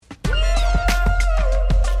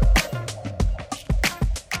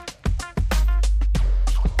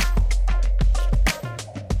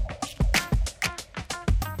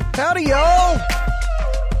Howdy, y'all!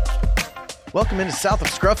 Welcome into South of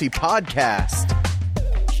Scruffy Podcast.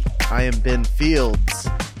 I am Ben Fields.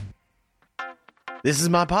 This is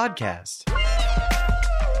my podcast.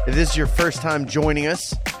 If this is your first time joining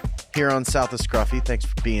us here on South of Scruffy, thanks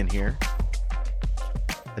for being here.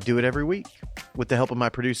 I do it every week with the help of my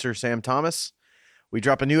producer, Sam Thomas. We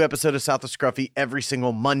drop a new episode of South of Scruffy every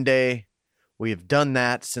single Monday. We have done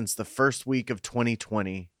that since the first week of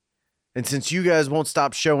 2020. And since you guys won't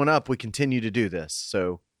stop showing up, we continue to do this.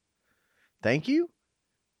 So, thank you.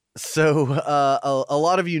 So, a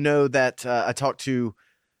lot of you know that I talk to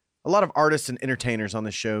a lot of artists and entertainers on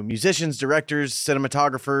the show. Musicians, directors,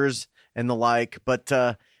 cinematographers, and the like. But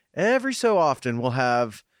every so often, we'll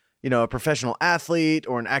have, a professional athlete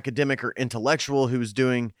or an academic or intellectual who's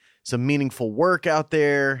doing some meaningful work out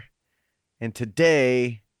there. And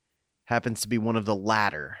today happens to be one of the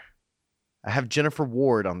latter. I have Jennifer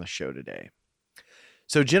Ward on the show today.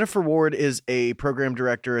 So Jennifer Ward is a program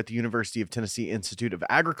director at the University of Tennessee Institute of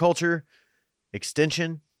Agriculture,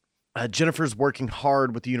 Extension. Jennifer's working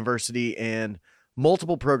hard with the university and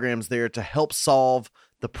multiple programs there to help solve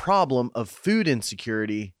the problem of food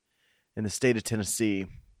insecurity in the state of Tennessee.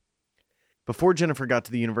 Before Jennifer got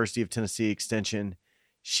to the University of Tennessee Extension,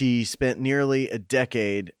 she spent nearly a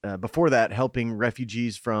decade before that helping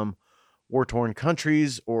refugees from war-torn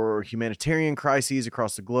countries or humanitarian crises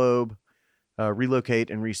across the globe relocate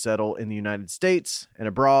and resettle in the United States and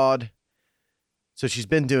abroad. So she's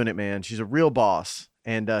been doing it, man. She's a real boss.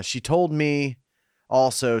 And she told me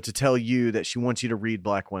also to tell you that she wants you to read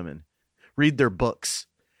Black women. Read their books.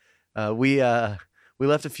 We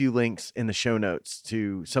left a few links in the show notes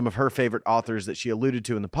to some of her favorite authors that she alluded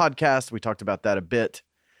to in the podcast. We talked about that a bit.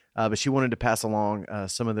 But she wanted to pass along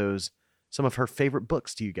some of her favorite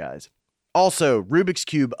books to you guys. Also, Rubik's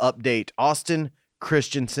Cube update. Austin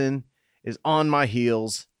Christensen is on my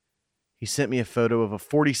heels. He sent me a photo of a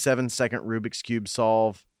 47-second Rubik's Cube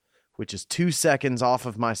solve, which is 2 seconds off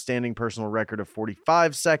of my standing personal record of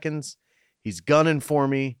 45 seconds. He's gunning for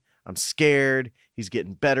me. I'm scared. He's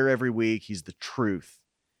getting better every week. He's the truth.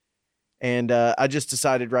 And I just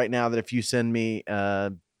decided right now that if you send me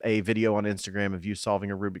a video on Instagram of you solving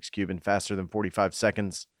a Rubik's Cube in faster than 45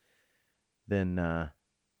 seconds, then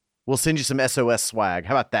we'll send you some SOS swag.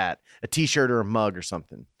 How about that? A t-shirt or a mug or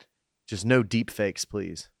something. Just no deep fakes,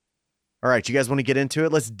 please. All right, you guys want to get into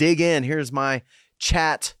it? Let's dig in. Here's my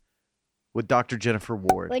chat with Dr. Jennifer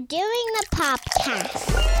Ward. We're doing the podcast.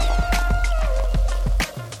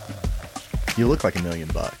 You look like $1 million.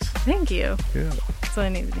 Thank you. Yeah. That's what I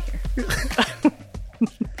needed to hear.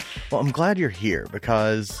 Well, I'm glad you're here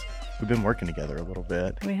because we've been working together a little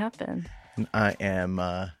bit. We have been. And I am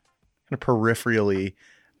kind of peripherally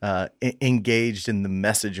engaged in the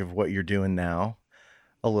message of what you're doing now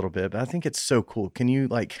a little bit. But I think it's so cool. Can you,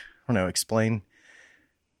 explain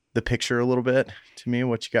the picture a little bit to me,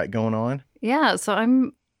 what you got going on? Yeah. So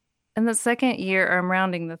I'm in the second year, or I'm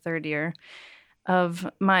rounding the third year of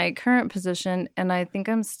my current position. And I think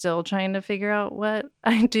I'm still trying to figure out what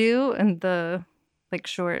I do and the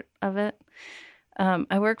short of it.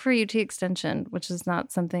 I work for UT Extension, which is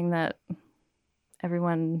not something that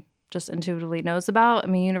everyone just intuitively knows about. I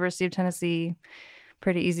mean, University of Tennessee,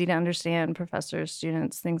 pretty easy to understand, professors,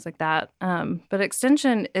 students, things like that. But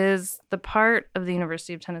Extension is the part of the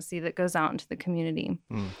University of Tennessee that goes out into the community.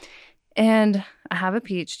 And I have a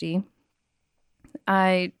PhD.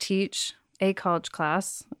 I teach a college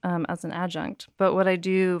class as an adjunct. But what I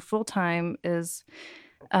do full-time is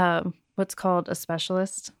what's called a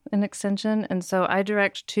specialist in Extension. And so I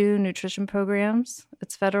direct 2 nutrition programs.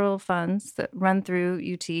 It's federal funds that run through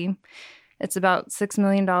UT. It's about $6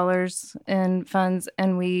 million in funds,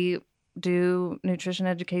 and we do nutrition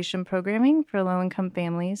education programming for low-income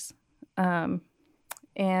families. And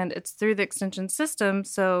it's through the Extension system,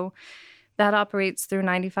 so that operates through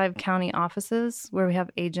 95 county offices where we have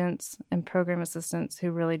agents and program assistants who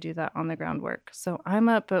really do that on-the-ground work. So I'm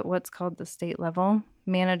up at what's called the state level,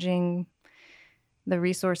 managing the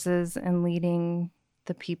resources and leading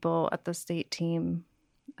the people at the state team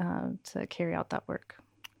to carry out that work.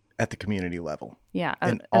 At the community level. Yeah.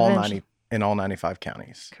 In all 95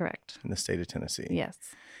 counties. Correct. In the state of Tennessee. Yes.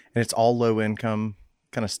 And it's all low income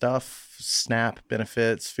kind of stuff, SNAP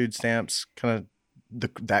benefits, food stamps, kind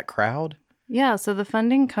of that crowd. Yeah. So the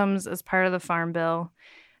funding comes as part of the Farm Bill.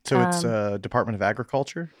 So it's Department of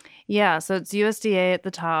Agriculture? Yeah. So it's USDA at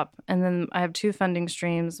the top. And then I have 2 funding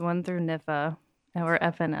streams, one through NIFA or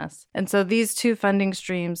FNS. And so these 2 funding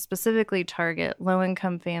streams specifically target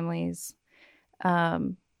low-income families.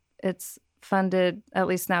 It's funded, at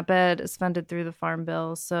least SNAP-Ed is funded through the Farm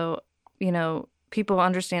Bill. So, people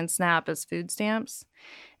understand SNAP as food stamps.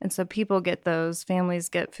 And so people get those, families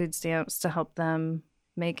get food stamps to help them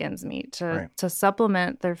make ends meet, to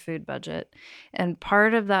supplement their food budget. And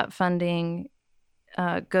part of that funding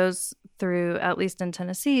goes through, at least in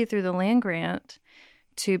Tennessee, through the land grant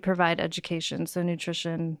to provide education, so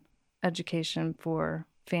nutrition education for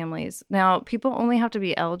families. Now, people only have to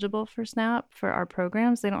be eligible for SNAP for our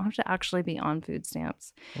programs. They don't have to actually be on food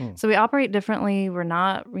stamps. So we operate differently. We're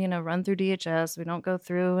not, run through DHS. We don't go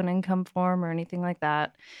through an income form or anything like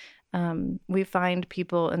that. We find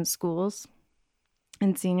people in schools,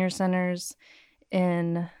 in senior centers,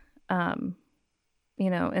 in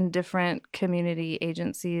in different community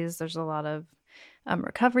agencies. There's a lot of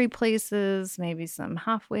recovery places, maybe some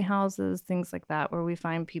halfway houses, things like that, where we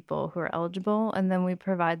find people who are eligible, and then we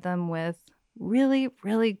provide them with really,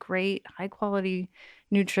 really great, high quality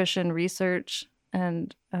nutrition research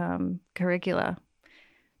and curricula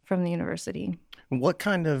from the university. What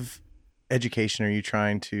kind of education are you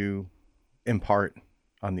trying to impart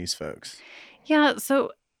on these folks? Yeah,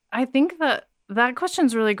 so I think that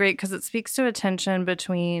question's really great because it speaks to a tension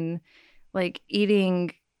between like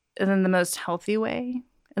eating in the most healthy way,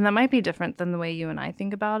 and that might be different than the way you and I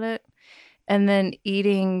think about it, and then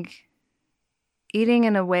eating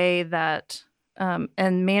in a way that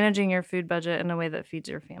and managing your food budget in a way that feeds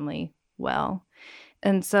your family well.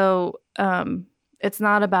 And so it's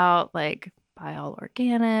not about like buy all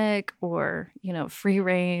organic or free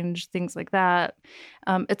range, things like that.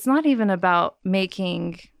 It's not even about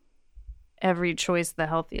making every choice the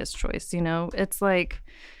healthiest choice. It's like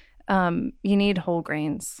you need whole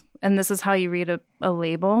grains. And this is how you read a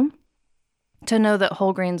label to know that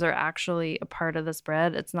whole grains are actually a part of this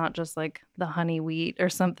bread. It's not just like the honey wheat or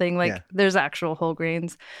something. There's actual whole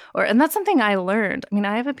grains. And that's something I learned. I mean,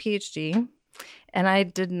 I have a PhD and I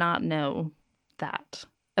did not know that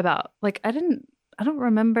about, I don't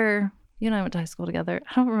remember, you and I went to high school together.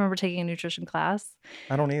 I don't remember taking a nutrition class.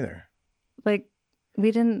 I don't either. They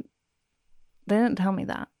didn't tell me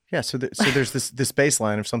that. Yeah, so there's this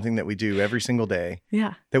baseline of something that we do every single day.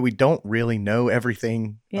 Yeah. That we don't really know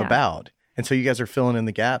everything about. And so you guys are filling in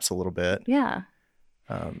the gaps a little bit. Yeah.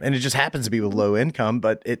 And it just happens to be with low income,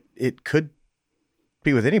 but it could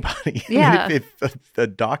be with anybody. Yeah.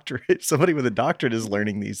 If somebody with a doctorate is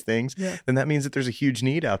learning these things, then that means that there's a huge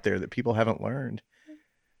need out there that people haven't learned.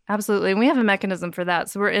 Absolutely. And we have a mechanism for that.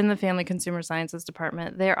 So we're in the Family Consumer Sciences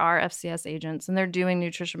Department. There are FCS agents, and they're doing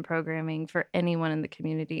nutrition programming for anyone in the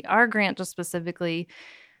community. Our grant just specifically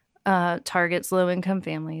targets low-income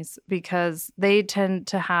families because they tend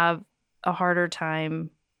to have a harder time,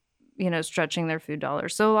 stretching their food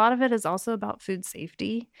dollars. So a lot of it is also about food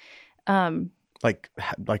safety. Like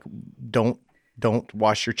don't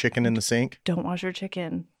wash your chicken in the sink? Don't wash your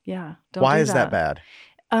chicken. Yeah. Why is that bad?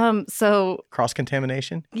 So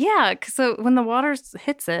cross-contamination? Yeah. So when the water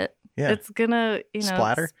hits it, it's gonna,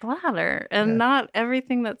 splatter. And not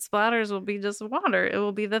everything that splatters will be just water. It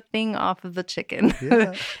will be the thing off of the chicken.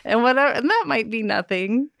 Yeah. and that might be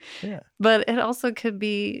nothing. Yeah. But it also could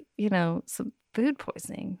be, some food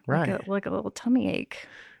poisoning. Right. Like a little tummy ache.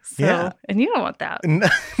 So, and you don't want that. No.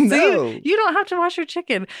 So you don't have to wash your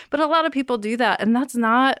chicken. But a lot of people do that. And that's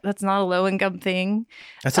not a low income thing.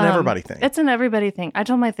 That's an everybody thing. It's an everybody thing. I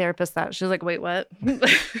told my therapist that. She was like, wait, what?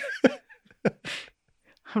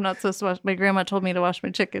 I'm not supposed to wash. My grandma told me to wash my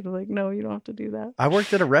chicken. I'm like, no, you don't have to do that. I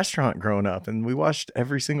worked at a restaurant growing up, and we washed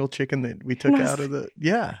every single chicken that we took out of the.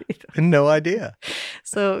 Yeah, no idea.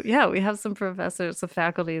 So we have some professors, some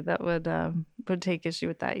faculty that would take issue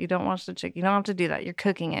with that. You don't wash the chicken. You don't have to do that. You're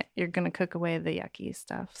cooking it. You're going to cook away the yucky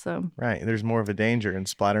stuff. So right, there's more of a danger in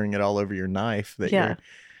splattering it all over your knife.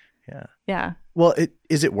 Yeah. Well,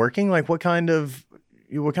 is it working? Like, what kind of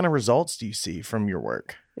results do you see from your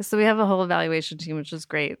work? So we have a whole evaluation team, which is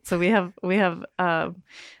great. So we have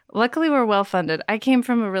luckily we're well funded. I came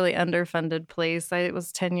from a really underfunded place. I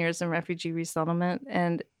was 10 years in refugee resettlement,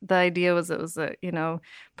 and the idea was it was a,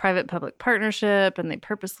 private public partnership, and they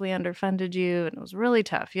purposely underfunded you, and it was really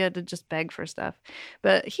tough. You had to just beg for stuff.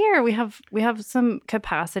 But here we have some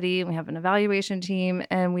capacity, and we have an evaluation team,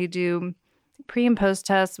 and we do pre and post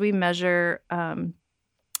tests. We measure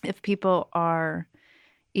if people are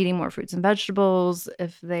eating more fruits and vegetables,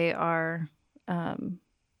 if they are,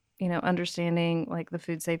 understanding like the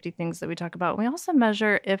food safety things that we talk about. We also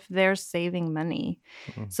measure if they're saving money.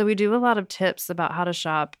 Mm-hmm. So we do a lot of tips about how to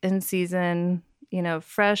shop in season,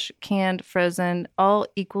 fresh, canned, frozen, all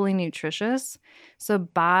equally nutritious. So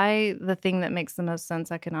buy the thing that makes the most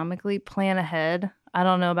sense economically. Plan ahead. I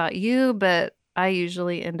don't know about you, but I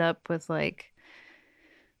usually end up with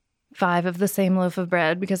 5 of the same loaf of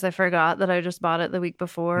bread because I forgot that I just bought it the week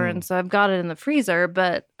before. And so I've got it in the freezer,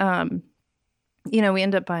 but we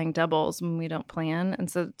end up buying doubles when we don't plan. And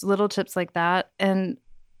so it's little tips like that. And,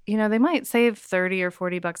 they might save 30 or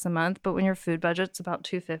 40 bucks a month, but when your food budget's about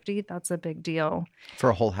 $250, that's a big deal. For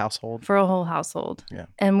a whole household? For a whole household. Yeah.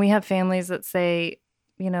 And we have families that say,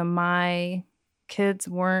 my kids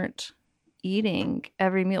weren't eating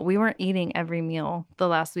every meal. We weren't eating every meal the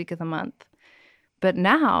last week of the month. But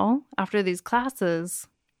now, after these classes,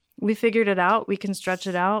 we figured it out. We can stretch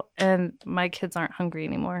it out, and my kids aren't hungry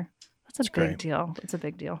anymore. That's a big deal. It's a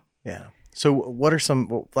big deal. Yeah. So what are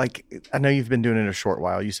some, I know you've been doing it a short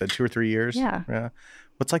while. You said 2 or 3 years? Yeah.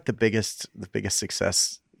 What's like the biggest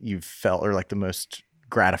success you've felt, or like the most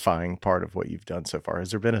gratifying part of what you've done so far?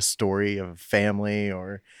 Has there been a story of a family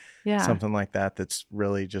or something like that that's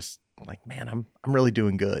really just like, man, I'm really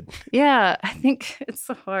doing good? Yeah. I think it's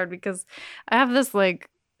so hard because I have this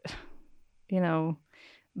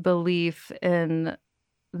belief in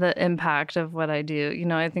the impact of what I do.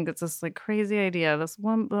 I think it's this crazy idea. This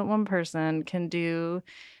one person can do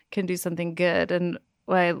something good. And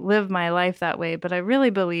I live my life that way, but I really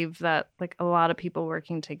believe that a lot of people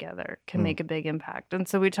working together can make a big impact. And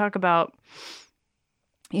so we talk about,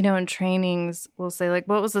 in trainings, we'll say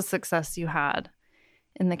what was the success you had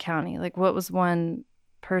in the county? What was one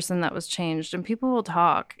person that was changed? And people will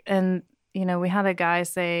talk. And, we had a guy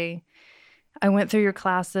say, I went through your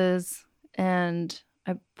classes and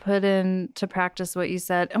I put into practice what you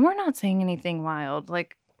said. And we're not saying anything wild,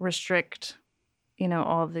 restrict,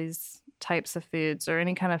 all of these types of foods or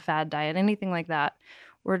any kind of fad diet, anything like that.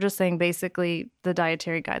 We're just saying basically the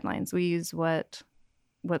dietary guidelines. We use what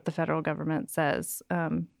the federal government says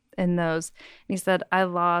in those. And he said, I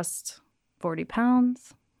lost 40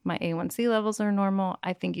 pounds. My A1C levels are normal.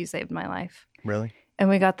 I think you saved my life. Really? And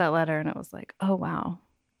we got that letter and it was like, oh, wow.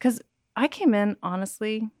 Because I came in,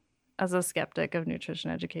 honestly, as a skeptic of nutrition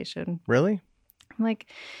education. Really?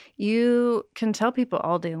 You can tell people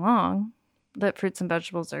all day long that fruits and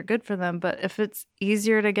vegetables are good for them, but if it's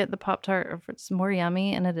easier to get the Pop-Tart or if it's more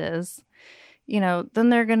yummy, and it is, then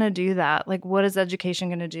they're going to do that. What is education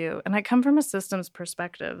going to do? And I come from a systems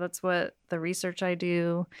perspective. That's what the research I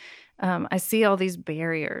do. I see all these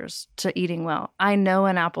barriers to eating well. I know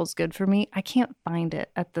an apple's good for me. I can't find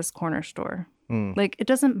it at this corner store. It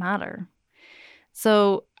doesn't matter.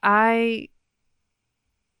 So I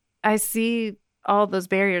see all those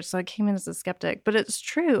barriers. So I came in as a skeptic, but it's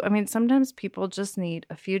true. I mean, sometimes people just need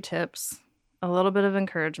a few tips, a little bit of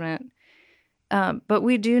encouragement. But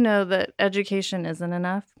we do know that education isn't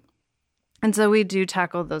enough. And so we do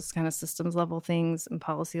tackle those kind of systems level things and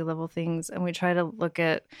policy level things. And we try to look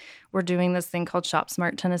at, we're doing this thing called Shop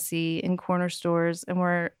Smart Tennessee in corner stores. And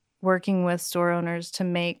we're working with store owners to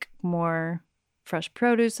make more fresh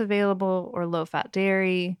produce available or low-fat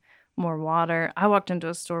dairy, more water. I walked into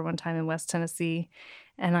a store one time in West Tennessee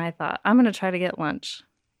and I thought, I'm going to try to get lunch.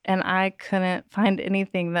 And I couldn't find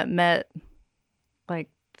anything that met the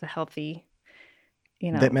healthy,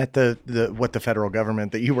 that met the what the federal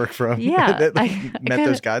government that you work from that met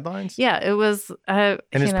those guidelines. Yeah, it was. And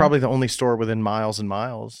it's probably the only store within miles and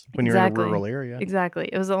miles when you're in a rural area. Exactly.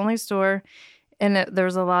 It was the only store. And there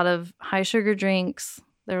was a lot of high sugar drinks.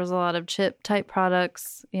 There was a lot of chip type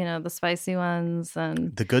products, the spicy ones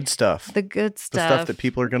and the good stuff. The good stuff. The stuff that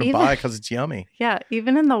people are going to buy because it's yummy. Yeah.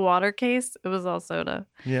 Even in the water case, it was all soda.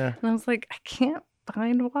 Yeah. And I was like, I can't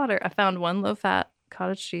find water. I found one low fat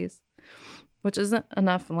cottage cheese, which isn't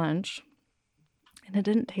enough lunch. And it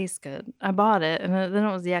didn't taste good. I bought it and then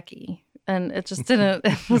it was yucky. And it just didn't,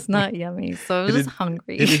 it was not yummy. So I was just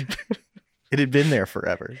hungry. It had been there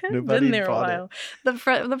forever. Nobody been there a while. The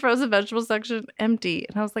frozen vegetable section empty,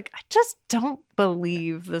 and I was like, I just don't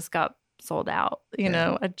believe this got sold out.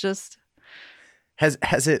 I just has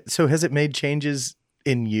it made changes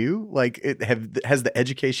in you? Has the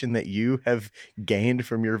education that you have gained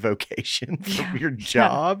from your vocation, from your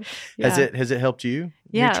job, has it helped you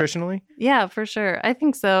nutritionally? Yeah, for sure. I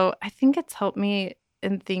think so. I think it's helped me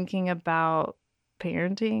in thinking about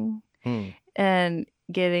parenting and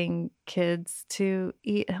getting kids to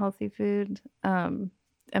eat healthy food. And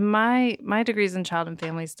my degree is in child and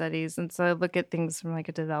family studies. And so I look at things from a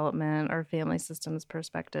development or family systems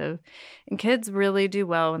perspective. And kids really do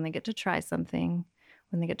well when they get to try something,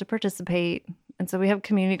 when they get to participate. And so we have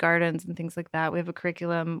community gardens and things like that. We have a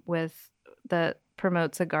curriculum that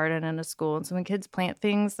promotes a garden in a school. And so when kids plant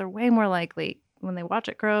things, they're way more likely, when they watch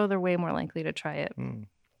it grow, they're way more likely to try it. And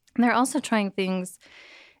they're also trying things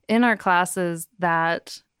in our classes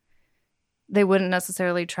that they wouldn't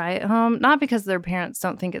necessarily try at home, not because their parents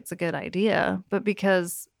don't think it's a good idea, but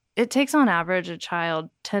because it takes on average a child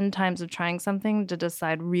 10 times of trying something to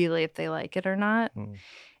decide really if they like it or not.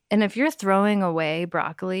 And if you're throwing away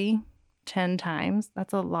broccoli 10 times,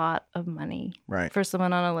 that's a lot of money Right. for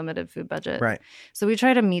someone on a limited food budget. Right. So we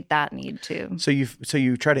try to meet that need too. So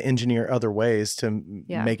you try to engineer other ways to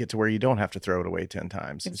Yeah. make it to where you don't have to throw it away 10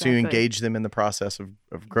 times. So Exactly. you engage them in the process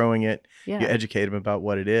of growing it. Yeah. You educate them about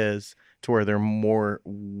what it is to where they're more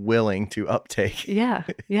willing to uptake. Yeah.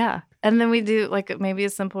 Yeah. And then we do like maybe a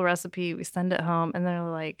simple recipe. We send it home and they're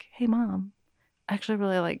like, hey, Mom, I actually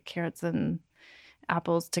really like carrots and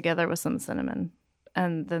apples together with some cinnamon.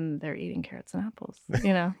 And then they're eating carrots and apples,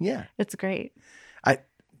 you know? Yeah. It's great.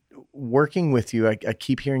 Working with you, I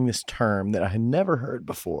keep hearing this term that I had never heard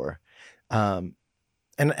before. And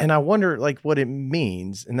I wonder like what it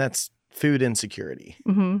means, and that's food insecurity.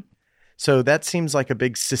 Mm-hmm. So that seems like a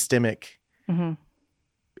big systemic Mm-hmm.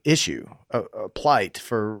 issue, a plight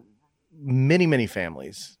for many, many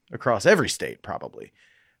families across every state probably.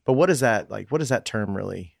 But what does that term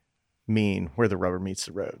really mean, where the rubber meets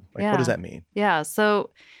the road? Like, what does Yeah. that mean? Yeah. So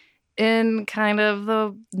in kind of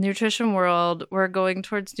the nutrition world, we're going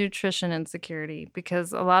towards nutrition insecurity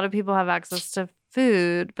because a lot of people have access to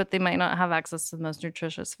food, but they might not have access to the most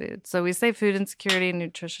nutritious food. So we say food insecurity and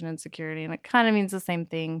nutrition insecurity, and it kind of means the same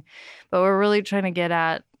thing. But we're really trying to get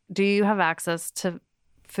at, do you have access to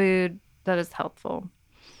food that is healthful?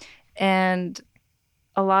 And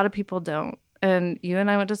a lot of people don't. And you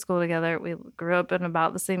and I went to school together. We grew up in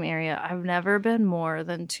about the same area. I've never been more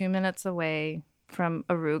than 2 minutes away from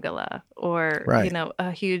arugula or, Right.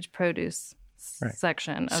 a huge produce Right.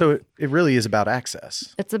 section. So it really is about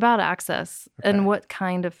access. It's about access Okay. and what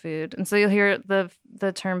kind of food. And so you'll hear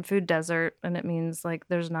the term food desert, and it means like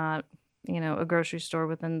there's not, a grocery store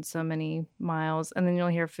within so many miles. And then you'll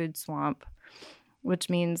hear food swamp, which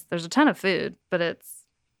means there's a ton of food, but it's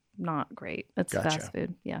not great. It's Gotcha. fast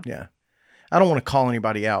food. Yeah. Yeah. I don't want to call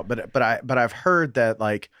anybody out, but I've heard that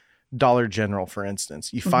like Dollar General, for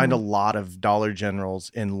instance, you find a lot of Dollar Generals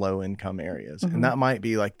in low income areas. Mhm. And that might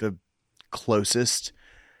be like the closest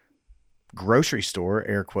grocery store,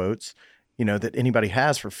 air quotes, that anybody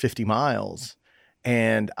has for 50 miles.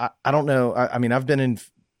 And I don't know. I mean, I've been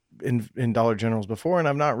in Dollar Generals before, and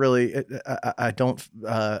I'm not really, I don't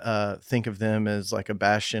think of them as like a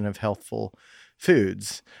bastion of healthful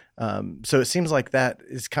foods. So it seems like that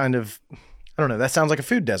is kind of, I don't know, that sounds like a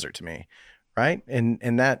food desert to me. Right.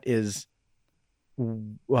 And that is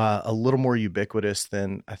a little more ubiquitous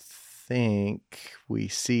than I think we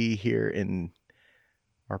see here in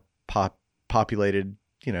our populated,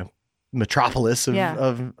 metropolis of, Yeah.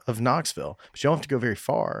 of Knoxville. But you don't have to go very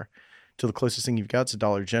far to the closest thing you've got is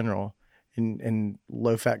Dollar General and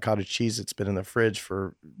low fat cottage cheese that's been in the fridge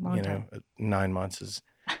for, Long time. 9 months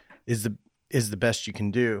is the best you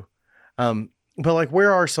can do. But like,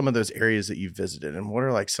 where are some of those areas that you've visited, and what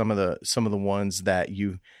are like some of the ones that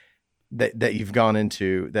you've gone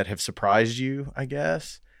into that have surprised you, I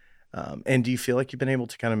guess? And do you feel like you've been able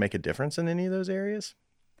to kind of make a difference in any of those areas?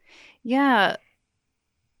 Yeah.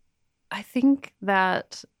 I think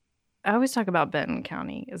that I always talk about Benton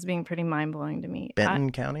County as being pretty mind-blowing to me.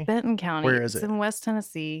 Benton County? Benton County. Where is It's it? in West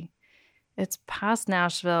Tennessee. It's past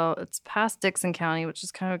Nashville. It's past Dixon County, which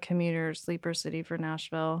is kind of a commuter sleeper city for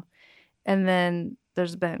Nashville. And then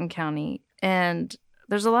there's Benton County. And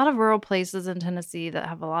there's a lot of rural places in Tennessee that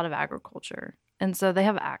have a lot of agriculture. And so they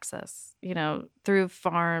have access, through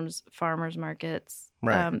farms, farmers markets,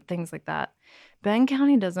 Right. things like that. Benton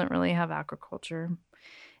County doesn't really have agriculture.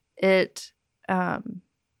 It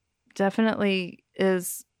definitely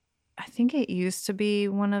is, I think it used to be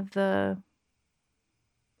one of the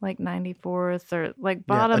like 94th or like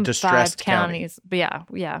bottom 5 distressed county. counties. But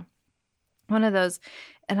yeah. One of those.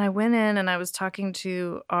 And I went in and I was talking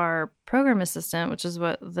to our program assistant, which is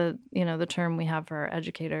what the term we have for our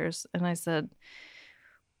educators. And I said,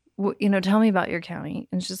 tell me about your county.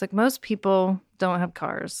 And she's like, most people don't have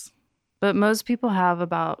cars, but most people have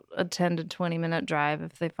about a 10 to 20 minute drive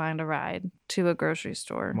if they find a ride to a grocery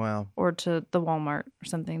store Wow. or to the Walmart or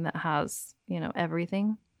something that has,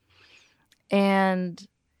 everything. And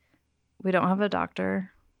we don't have a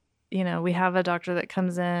doctor. We have a doctor that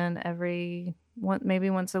comes in maybe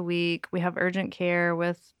once a week. We have urgent care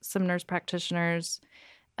with some nurse practitioners.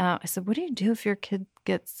 I said, what do you do if your kid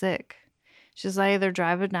gets sick? She's like, I either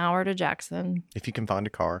drive an hour to Jackson If you can find a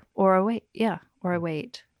car. or I wait. Yeah, or I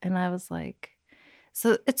wait. And I was like,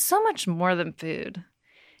 so it's so much more than food.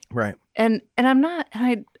 Right. And I'm not,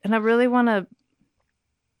 and I really want to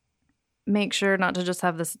make sure not to just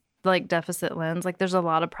have this like deficit lens. Like there's a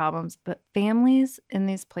lot of problems, but families in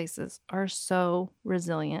these places are so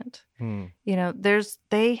resilient. Hmm.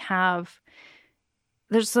 They have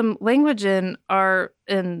there's some language in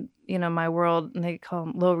my world, and they call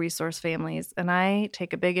them low resource families. And I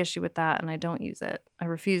take a big issue with that, and I don't use it. I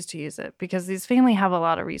refuse to use it because these families have a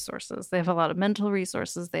lot of resources. They have a lot of mental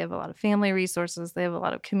resources. They have a lot of family resources. They have a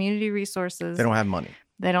lot of community resources. They don't have money.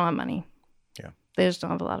 They don't have money. Yeah. They just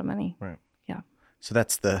don't have a lot of money. Right. Yeah. So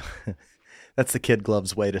that's the kid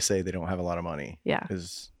gloves way to say they don't have a lot of money. Yeah.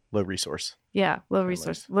 Is low resource. Yeah.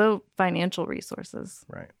 Low financial resources.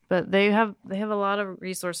 Right. But they have a lot of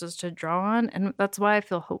resources to draw on, and that's why I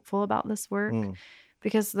feel hopeful about this work,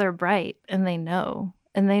 because they're bright and they know,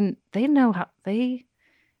 and they know how they.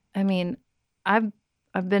 I mean, I've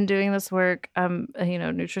been doing this work. I'm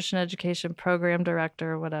a, nutrition education program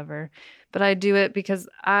director or whatever, but I do it because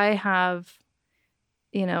I have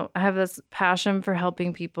this passion for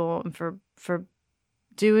helping people and for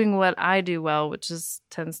doing what I do well, which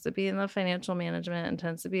tends to be in the financial management and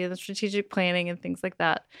tends to be in the strategic planning and things like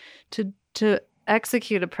that, to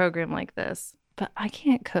execute a program like this. But I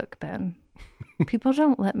can't cook, Ben. People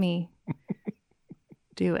don't let me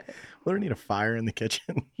do it. We don't need a fire in the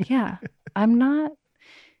kitchen. Yeah, I'm not.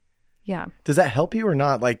 Yeah. Does that help you or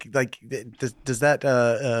not? Like, does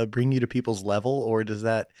that bring you to people's level, or does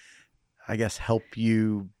that, I guess, help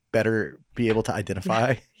you better be able to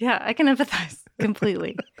identify? Yeah, I can empathize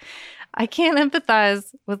completely. I can't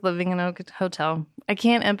empathize with living in a hotel. I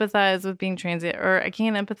can't empathize with being transient, or I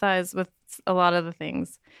can't empathize with a lot of the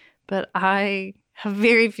things. But I have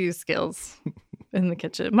very few skills in the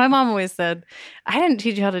kitchen. My mom always said, I didn't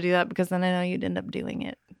teach you how to do that because then I know you'd end up doing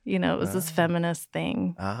it. It was this feminist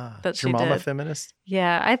thing that she did. Your mom a feminist?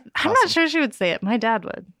 Yeah. I'm not sure she would say it. My dad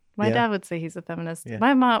would. My dad would say he's a feminist. Yeah.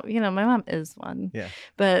 My mom, my mom is one. Yeah.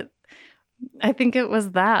 But I think it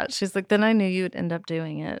was that. She's like, then I knew you'd end up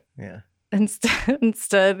doing it. Yeah.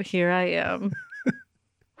 Instead, here I am.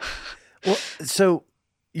 Well, so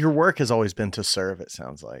your work has always been to serve, it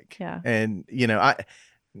sounds like. Yeah. And,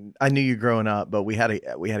 I knew you growing up, but we had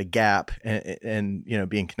a gap and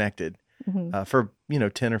being connected for,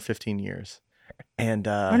 10 or 15 years. And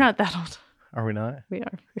we're not that old. Are we not? We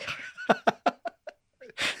are.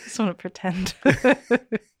 Just want to pretend.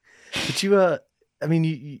 But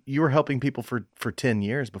you were helping people for 10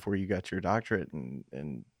 years before you got your doctorate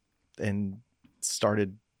and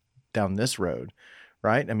started down this road,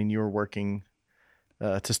 right? I mean, you were working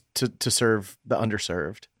to serve the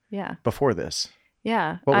underserved. Yeah. Before this.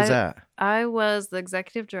 Yeah. What was that? I was the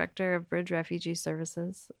executive director of Bridge Refugee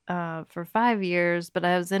Services for 5 years, but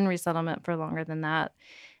I was in resettlement for longer than that.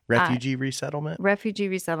 Refugee resettlement? Refugee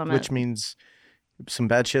resettlement. Which means some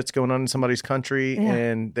bad shit's going on in somebody's country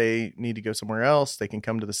and they need to go somewhere else. They can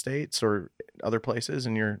come to the States or other places,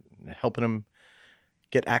 and you're helping them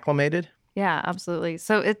get acclimated? Yeah, absolutely.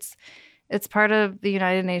 So it's part of the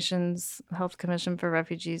United Nations Health Commission for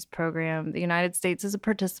Refugees program. The United States is a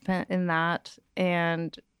participant in that.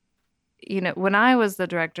 And, when I was the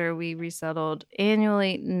director, we resettled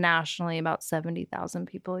annually, nationally, about 70,000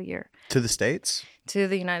 people a year. To the States? To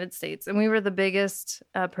the United States. And we were the biggest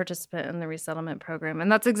participant in the resettlement program.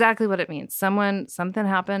 And that's exactly what it means. Something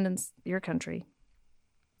happened in your country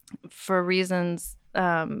for reasons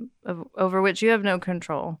over which you have no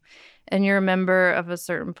control. And you're a member of a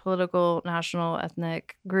certain political, national,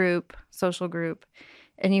 ethnic group, social group,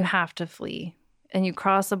 and you have to flee. And you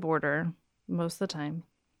cross a border most of the time.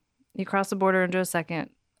 You cross a border into a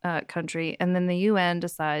second country, and then the UN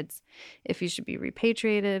decides if you should be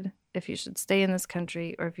repatriated, if you should stay in this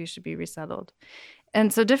country, or if you should be resettled.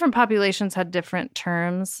 And so different populations had different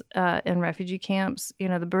terms in refugee camps. The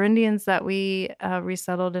Burundians that we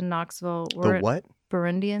resettled in Knoxville were... The what?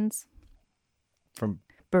 Burundians. From...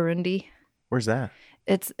 Burundi. Where's that?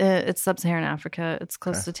 It's sub-Saharan Africa. It's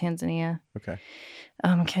close to Tanzania. Okay.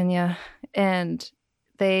 Kenya. And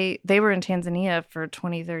they were in Tanzania for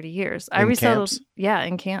 20, 30 years. I resettled. Camps? Yeah,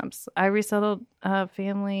 in camps. I resettled a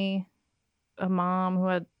family, a mom who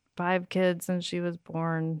had 5 kids, and she was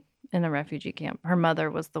born in a refugee camp. Her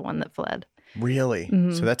mother was the one that fled. Really?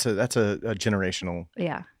 Mm-hmm. So that's a generational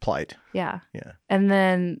plight. Yeah. Yeah. And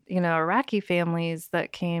then, Iraqi families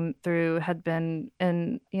that came through had been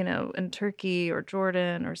in Turkey or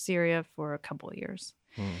Jordan or Syria for a couple of years.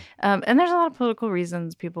 And there's a lot of political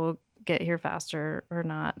reasons people get here faster or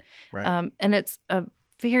not. Right. And it's a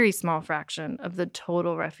very small fraction of the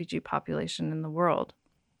total refugee population in the world.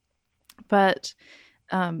 But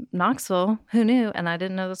Knoxville, who knew, and I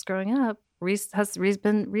didn't know this growing up, has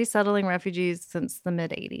been resettling refugees since the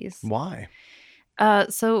mid-'80s. Why?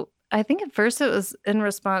 So I think at first it was in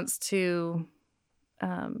response to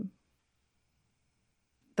the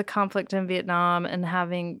conflict in Vietnam and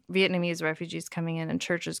having Vietnamese refugees coming in and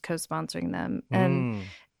churches co-sponsoring them. And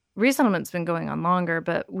resettlement's been going on longer,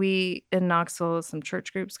 but we in Knoxville, some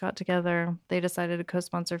church groups got together. They decided to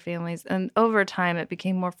co-sponsor families. And over time, it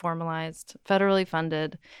became more formalized, federally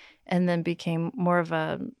funded, and then became more of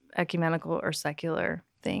a ecumenical or secular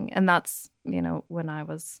thing. And that's, when I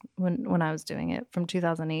was doing it from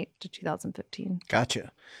 2008 to 2015.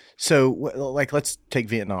 Gotcha. So let's take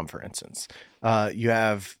Vietnam, for instance.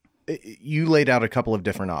 You laid out a couple of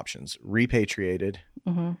different options. Repatriated.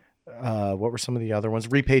 Mm-hmm. What were some of the other ones?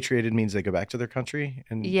 Repatriated means they go back to their country,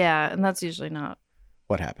 and and that's usually not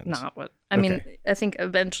what happens. Not what I mean. I think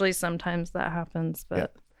eventually, sometimes that happens, but. Yeah.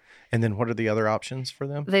 And then what are the other options for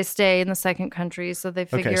them? They stay in the second country, so they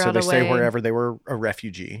figure out a way. Okay, so they stay wherever they were a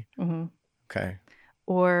refugee. Mm-hmm. Okay.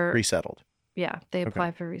 Or resettled. Yeah, they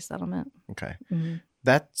apply for resettlement. Okay. Mm-hmm.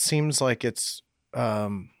 That seems like it's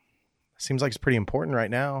pretty important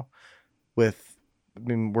right now.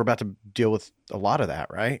 We're about to deal with a lot of that,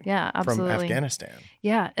 right? Yeah, absolutely. From Afghanistan.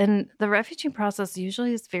 Yeah, and the refugee process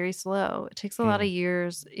usually is very slow. It takes a lot of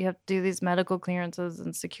years. You have to do these medical clearances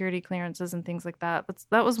and security clearances and things like that.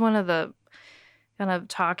 That was one of the kind of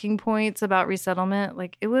talking points about resettlement.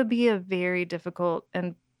 Like, it would be a very difficult,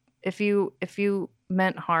 and if you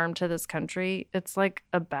meant harm to this country, it's like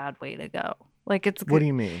a bad way to go. Like, it's what do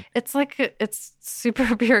you mean? It's like it's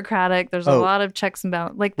super bureaucratic. There's a lot of checks and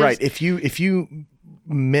balances. Like, right. If you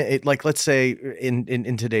like, let's say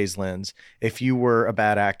in today's lens, if you were a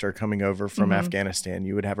bad actor coming over from Afghanistan,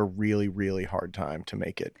 you would have a really, really hard time to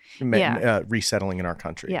make it resettling in our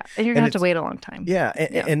country. Yeah, and you're gonna have to wait a long time. Yeah,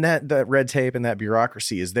 and that red tape and that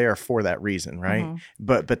bureaucracy is there for that reason, right? Mm-hmm.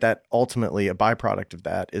 But that ultimately a byproduct of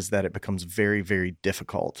that is that it becomes very, very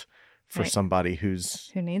difficult for somebody who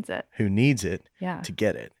needs it to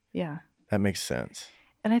get it. Yeah. That makes sense.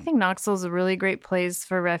 And I think Knoxville is a really great place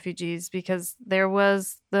for refugees because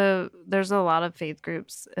there's a lot of faith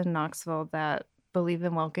groups in Knoxville that believe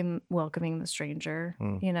in welcoming the stranger.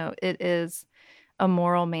 It is a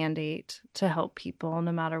moral mandate to help people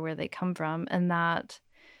no matter where they come from. And that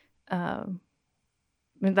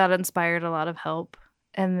inspired a lot of help.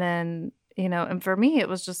 And then, and for me, it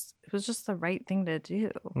was just the right thing to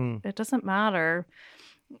do. It doesn't matter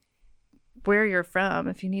where you're from.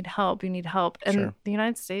 If you need help, you need help. And the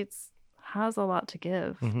United States has a lot to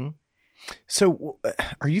give. Mm-hmm. So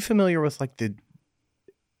are you familiar with like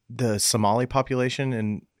the Somali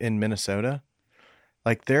population in Minnesota?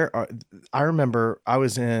 Like I remember when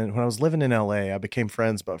I was living in LA, I became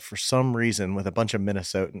friends, but for some reason with a bunch of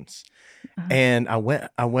Minnesotans. Uh-huh. And I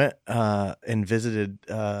went and visited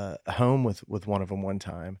a home with one of them one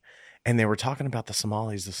time, and they were talking about the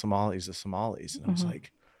Somalis. And I was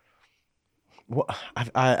like, well,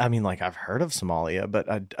 I mean, like, I've heard of Somalia, but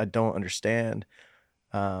I don't understand,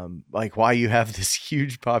 like, why you have this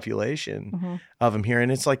huge population of them here.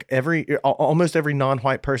 And it's like almost every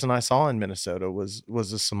non-white person I saw in Minnesota was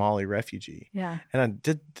a Somali refugee. Yeah. And I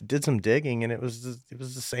did some digging, and it was the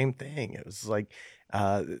same thing. It was like,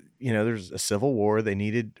 there's a civil war. They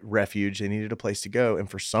needed refuge. They needed a place to go. And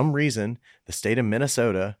for some reason, the state of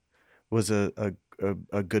Minnesota was a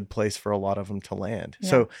good place for a lot of them to land. Yeah.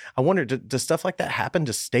 So I wonder, does stuff like that happen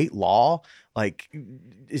to state law? Like,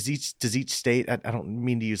 does each state, I don't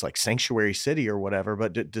mean to use like sanctuary city or whatever,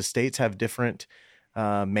 but do states have different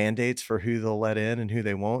mandates for who they'll let in and who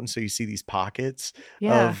they won't? And so you see these pockets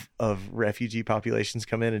of refugee populations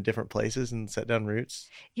come in different places and set down roots?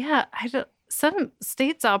 Yeah. Some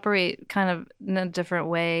states operate kind of in a different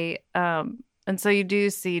way. And so you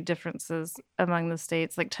do see differences among the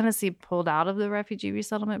states. Like Tennessee pulled out of the refugee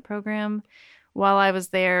resettlement program while I was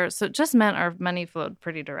there. So it just meant our money flowed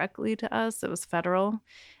pretty directly to us. It was federal.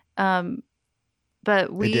 But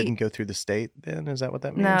they didn't go through the state then? Is that what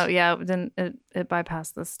that means? No, yeah. Then it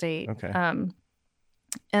bypassed the state. Okay.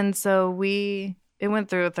 And so it went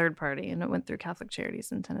through a third party, and it went through Catholic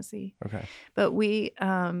Charities in Tennessee. Okay. But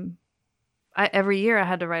every year I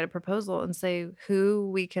had to write a proposal and say who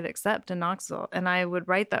we could accept in Knoxville. And I would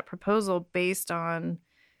write that proposal based on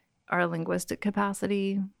our linguistic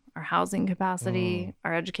capacity, our housing capacity,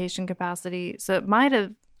 our education capacity. So it might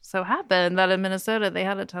have so happened that in Minnesota, they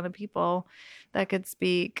had a ton of people that could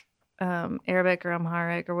speak Arabic or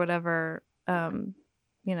Amharic or whatever,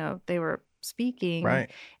 they were speaking,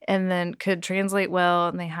 right, and then could translate well,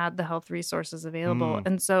 and they had the health resources available.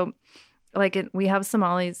 And so we have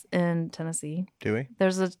Somalis in Tennessee. Do we?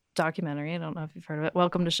 There's a documentary. I don't know if you've heard of it.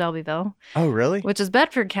 Welcome to Shelbyville. Oh, really? Which is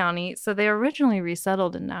Bedford County. So they originally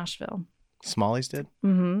resettled in Nashville. Somalis did?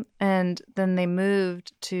 Mm-hmm. And then they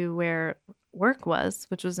moved to where work was,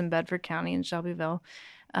 which was in Bedford County in Shelbyville.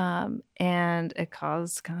 And it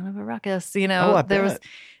caused kind of a ruckus. I bet.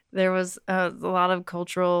 There was a lot of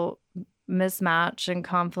cultural mismatch and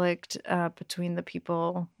conflict between the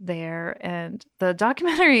people there. And the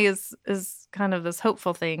documentary is kind of this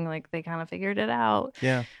hopeful thing, like they kind of figured it out.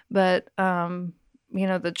 Yeah. But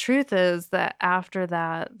the truth is that after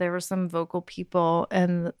that, there were some vocal people,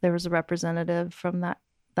 and there was a representative from that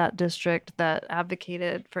district that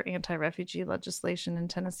advocated for anti-refugee legislation in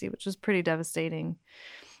Tennessee, which was pretty devastating.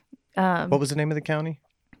 What was the name of the county?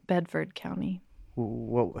 Bedford County.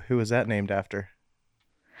 Who was that named after?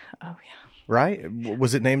 Oh yeah. Right?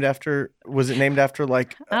 Was it named after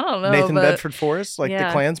like I don't know, Nathan but Bedford Forrest, like the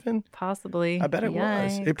Klansman? Possibly. I bet it was.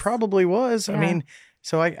 Yikes. It probably was. Yeah. I mean,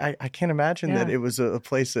 so I can't imagine that it was a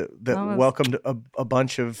place that welcomed a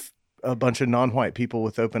bunch of non-white people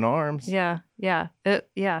with open arms. Yeah.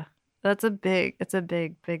 It's a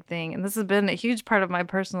big thing. And this has been a huge part of my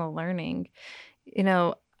personal learning.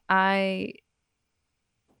 And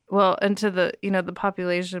to the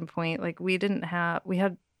population point, like we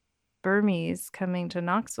had Burmese coming to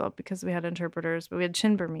Knoxville because we had interpreters, but we had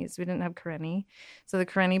Chin Burmese. We didn't have Karenni. So the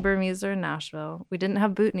Karenni Burmese are in Nashville. We didn't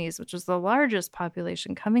have Bhutanese, which was the largest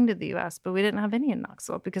population coming to the U.S., but we didn't have any in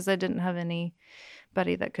Knoxville because I didn't have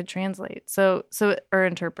anybody that could translate or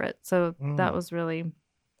interpret. So that was really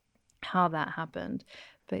how that happened.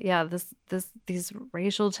 But yeah, these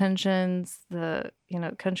racial tensions, the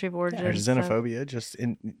country of origin, xenophobia,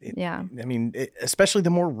 I mean, especially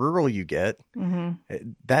the more rural you get,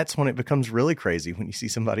 that's when it becomes really crazy when you see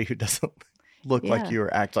somebody who doesn't look like you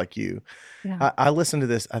or act like you. Yeah. I listened to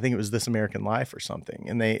this. I think it was This American Life or something,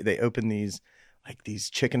 and they opened these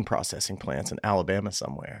chicken processing plants in Alabama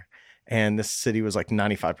somewhere. And this city was like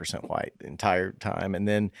 95% white the entire time. And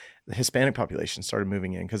then the Hispanic population started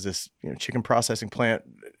moving in because this chicken processing plant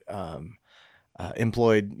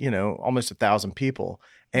employed, almost 1,000 people.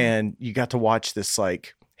 And you got to watch this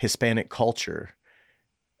like Hispanic culture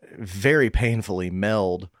very painfully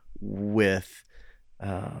meld with,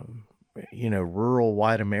 rural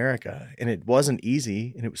white America. And it wasn't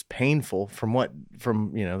easy, and it was painful from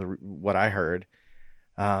what I heard.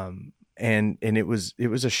 And it was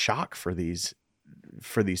a shock for these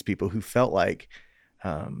people who felt like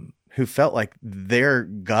their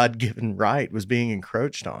God-given right was being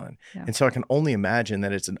encroached on. Yeah. And so I can only imagine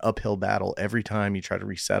that it's an uphill battle every time you try to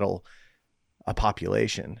resettle a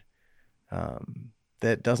population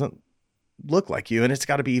that doesn't look like you. And it's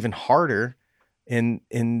got to be even harder in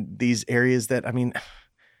these areas that, I mean,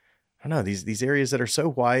 I don't know, these areas that are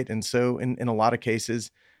so white and so in a lot of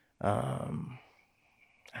cases,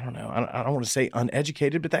 I don't know. I don't want to say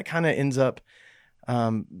uneducated, but that kind of ends up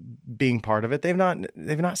being part of it. They've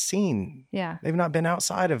not seen. Yeah. They've not been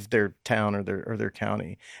outside of their town or their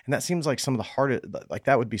county, and that seems like some of the hardest. Like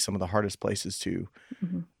that would be some of the hardest places to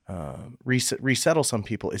resettle some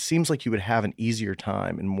people. It seems like you would have an easier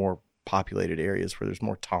time in more populated areas where there's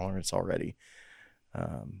more tolerance already,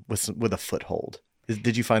 with a foothold.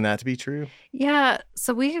 Did you find that to be true? Yeah.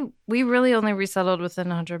 So we really only resettled within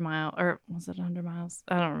 100 miles, or was it 100 miles?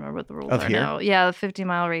 I don't remember what the rules are now. Yeah, the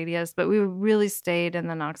 50-mile radius. But we really stayed in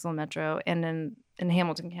the Knoxville Metro and in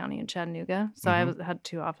Hamilton County in Chattanooga. So I had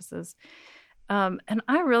 2 offices. And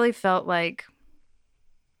I really felt like,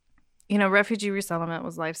 refugee resettlement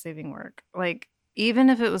was life-saving work. Like, even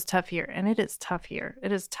if it was tough here, and it is tough here.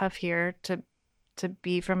 It is tough here to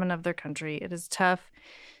be from another country. It is tough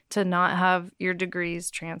to not have your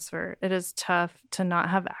degrees transfer. It is tough to not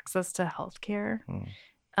have access to healthcare.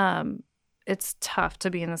 It's tough to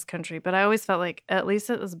be in this country, but I always felt like at least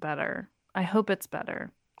it was better. I hope it's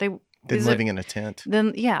better. Than living in a tent.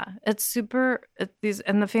 Then it's super.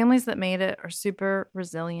 And the families that made it are super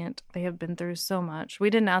resilient. They have been through so much. We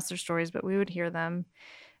didn't ask their stories, but we would hear them.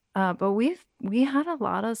 But we had a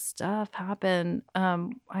lot of stuff happen. I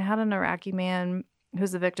had an Iraqi man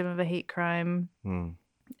who's a victim of a hate crime.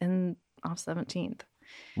 Off 17th.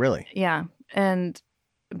 Really? Yeah. And,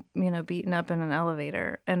 beaten up in an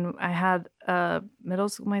elevator. And I had middle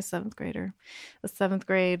school, my 7th grader, a 7th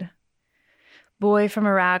grade boy from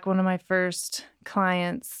Iraq, one of my first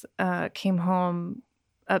clients, came home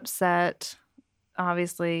upset,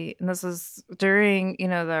 obviously. And this was during, the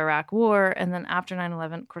Iraq war. And then after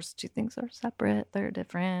 9/11, of course, 2 things are separate. They're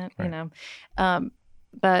different, right.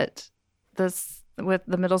 But this, with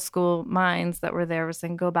the middle school minds that were there, was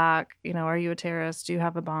saying, go back, are you a terrorist? Do you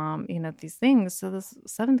have a bomb? These things. So this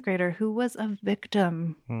 7th grader who was a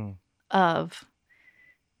victim of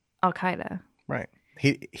Al-Qaeda. Right.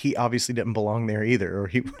 He obviously didn't belong there either, or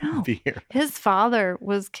he wouldn't be here. His father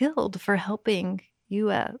was killed for helping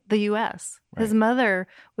the U.S. Right. His mother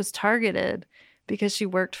was targeted because she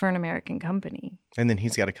worked for an American company. And then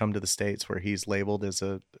he's got to come to the States where he's labeled as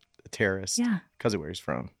a terrorist because of where he's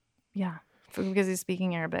from. Yeah. because he's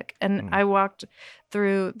speaking Arabic. And I walked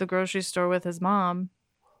through the grocery store with his mom,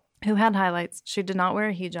 who had highlights. She did not wear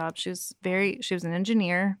a hijab. She was an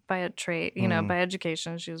engineer by a trade, by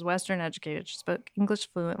education. She was Western educated. She spoke English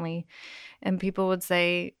fluently. And people would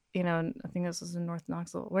say, I think this was in North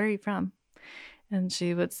Knoxville, where are you from? And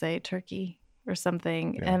she would say Turkey or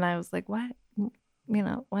something. Yeah. And I was like, what?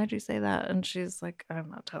 Why'd you say that? And she's like,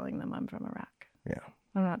 I'm not telling them I'm from Iraq. Yeah.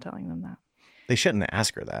 I'm not telling them that. They shouldn't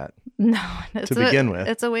ask her that. No, to begin with.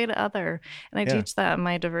 It's a way to other. And I teach that in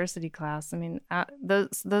my diversity class. I mean,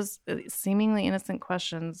 those seemingly innocent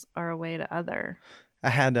questions are a way to other. I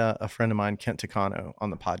had a friend of mine, Kent Takano,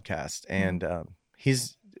 on the podcast, and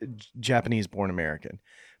he's Japanese-born American.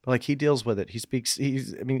 But like he deals with it.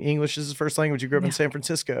 English is his first language. He grew up in San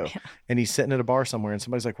Francisco, and he's sitting at a bar somewhere, and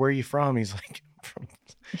somebody's like, "Where are you from?" He's like, "From."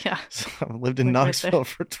 Yeah. So I've lived in Knoxville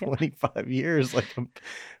for 25 years. Like I'm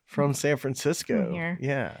from San Francisco.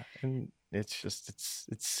 Yeah, and it's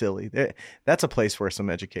silly. That's a place where some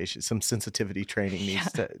education, some sensitivity training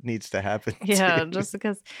needs to happen. Yeah, too. Just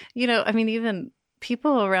because even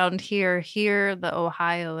people around here hear the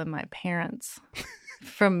Ohio in my parents.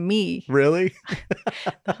 From me. Really?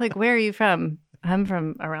 They're like, where are you from? I'm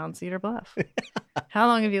from around Cedar Bluff. How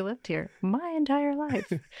long have you lived here? My entire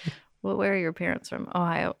life. Well, where are your parents from?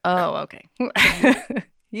 Ohio. Oh, okay.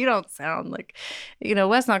 You don't sound like,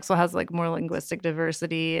 West Knoxville has like more linguistic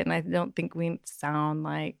diversity. And I don't think we sound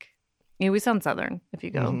like, we sound Southern if you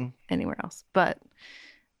go anywhere else. But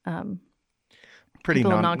pretty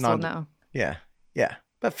people in Knoxville know. Yeah. Yeah.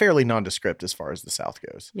 But fairly nondescript as far as the South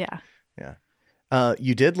goes. Yeah. Yeah.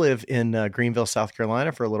 You did live in Greenville, South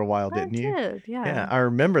Carolina for a little while, didn't you? I did, yeah. Yeah, I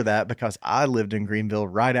remember that because I lived in Greenville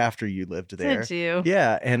right after you lived there. Did you?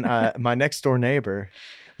 Yeah, and my next door neighbor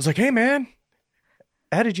was like, "Hey, man,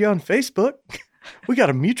 added you on Facebook. We got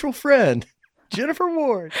a mutual friend, Jennifer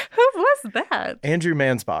Ward." Who was that? Andrew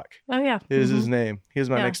Mansbach. Oh, yeah. Is his name. He was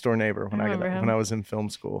my next door neighbor when I was in film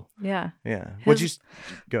school. Yeah. Yeah.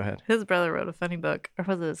 Go ahead. His brother wrote a funny book, or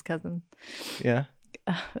was it his cousin? Yeah.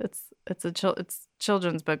 It's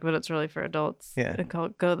children's book, but it's really for adults. Yeah. It's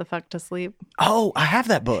called Go the Fuck to Sleep. Oh, I have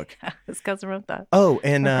that book. His cousin wrote that. Oh,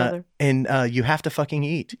 and You Have to Fucking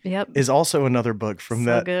Eat. Yep. Is also another book from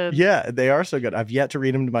that. Good. Yeah, they are so good. I've yet to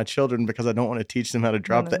read them to my children because I don't want to teach them how to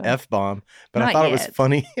drop the F-bomb. But I thought it was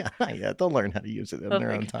funny. Yeah, they'll learn how to use it in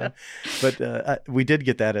their own time. But we did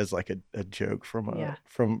get that as like a joke from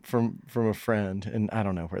a friend, and I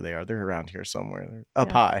don't know where they are. They're around here somewhere. They're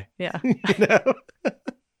up high. Yeah.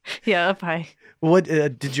 Yeah, up high. What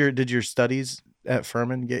did your studies at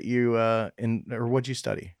Furman get you in, or what'd you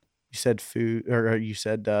study? You said food, or you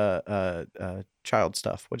said child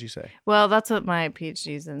stuff. What'd you say? Well, that's what my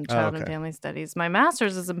PhD's in, child and family studies. My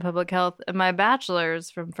master's is in public health, and my bachelor's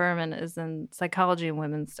from Furman is in psychology and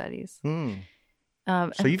women's studies.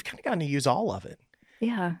 So you've kind of gotten to use all of it.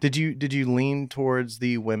 Yeah. Did you lean towards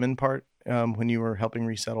the women part when you were helping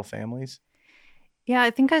resettle families? Yeah,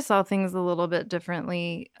 I think I saw things a little bit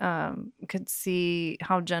differently. Could see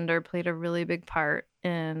how gender played a really big part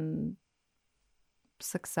in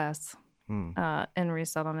success in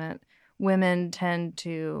resettlement. Women tend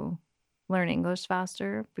to learn English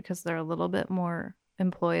faster because they're a little bit more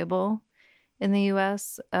employable in the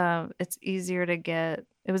U.S. It was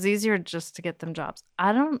easier just to get them jobs.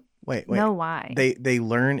 I don't know why. They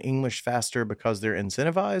learn English faster because they're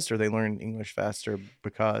incentivized, or they learn English faster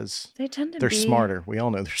because they're smarter. We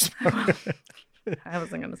all know they're smarter. I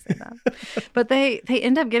wasn't going to say that. But they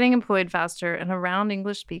end up getting employed faster and around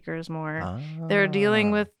English speakers more. They're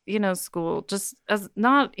dealing with, school just as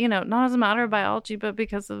not as a matter of biology, but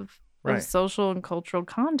because of social and cultural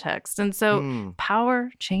context. And so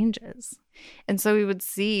power changes. And so we would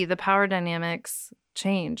see the power dynamics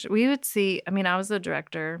change. We would see, I was a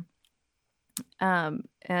director,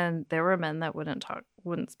 and there were men that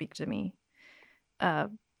wouldn't speak to me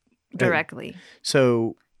directly.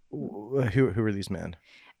 So who are these men?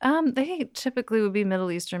 They typically would be Middle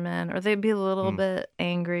Eastern men, or they'd be a little bit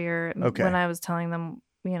angrier when I was telling them,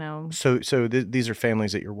 So these are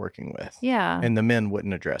families that you're working with. Yeah. And the men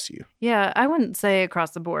wouldn't address you. Yeah, I wouldn't say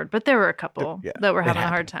across the board, but there were a couple that were having a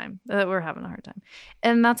hard time.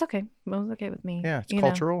 And that's okay. It was okay with me. Yeah, it's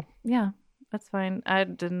cultural. Yeah, that's fine. I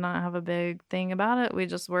did not have a big thing about it. We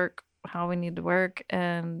just work how we need to work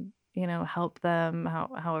and, help them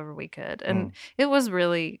however we could. And it was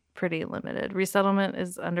really pretty limited. Resettlement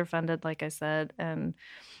is underfunded, like I said, and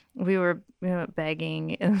we were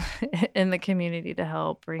begging in the community to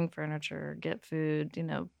help bring furniture, get food,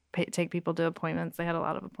 take people to appointments. They had a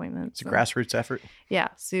lot of appointments. It's a grassroots effort. Yeah,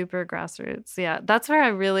 super grassroots. Yeah, that's where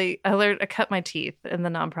I learned, I cut my teeth in the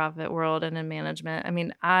nonprofit world and in management. I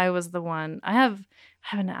mean, I was the one, I have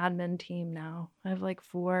an admin team now. I have like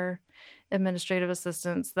 4 administrative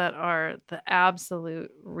assistants that are the absolute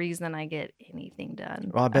reason I get anything done.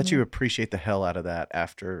 Well, I bet you appreciate the hell out of that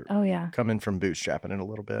after coming from bootstrapping it a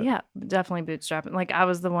little bit. Yeah, definitely bootstrapping. Like I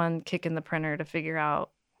was the one kicking the printer to figure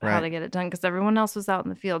out how to get it done because everyone else was out in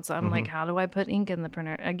the field. So I'm like, how do I put ink in the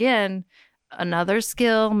printer? Again, another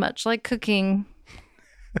skill, much like cooking,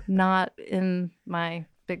 not in my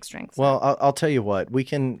big strengths. Well, I'll tell you what, we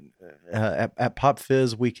can, at Pop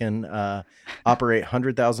Fizz, we can operate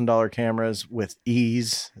 $100,000 cameras with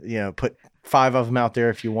ease, put 5 of them out there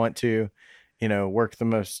if you want to, work the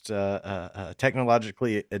most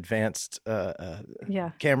technologically advanced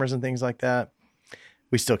cameras and things like that.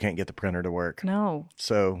 We still can't get the printer to work. No.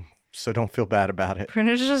 So don't feel bad about it.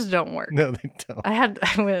 Printers just don't work. No, they don't.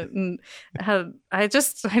 I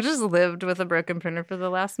just lived with a broken printer for the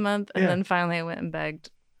last month, and then finally I went and begged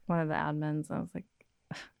one of the admins. I was like,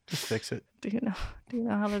 just fix it. Do you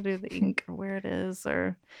know how to do the ink or where it is,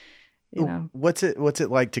 or what's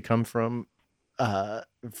it like to come from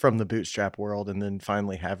the bootstrap world and then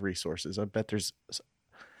finally have resources? I bet there's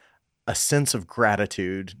a sense of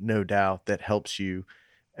gratitude, no doubt, that helps you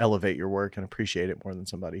elevate your work and appreciate it more than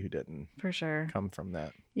somebody who didn't for sure come from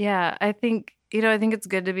that. Yeah, I think it's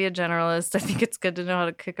good to be a generalist. I think it's good to know how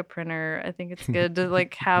to cook a printer. I think it's good to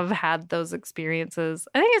like have had those experiences.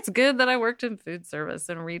 I think it's good that I worked in food service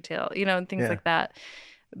and retail, and things like that.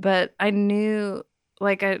 But I knew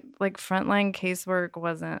frontline casework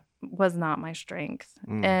was not my strength.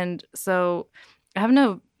 And so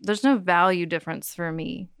there's no value difference for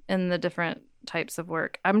me in the different types of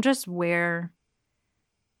work. I'm just where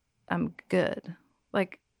I'm good.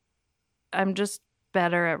 Like, I'm just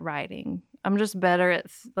better at writing. I'm just better at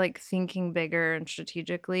thinking bigger and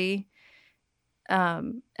strategically.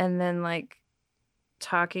 And then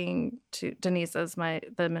talking to Denise as the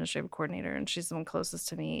administrative coordinator, and she's the one closest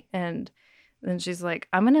to me. And then she's like,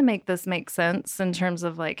 I'm going to make this make sense in terms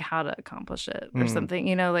of how to accomplish it or something,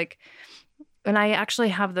 and I actually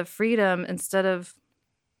have the freedom, instead of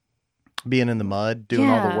being in the mud, doing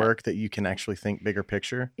all the work, that you can actually think bigger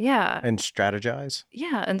picture. Yeah. And strategize.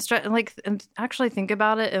 Yeah. And actually think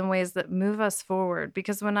about it in ways that move us forward.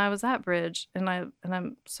 Because when I was at Bridge, and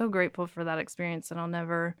I'm so grateful for that experience, and I'll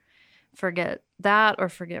never forget that or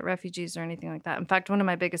forget refugees or anything like that. In fact, one of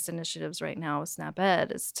my biggest initiatives right now with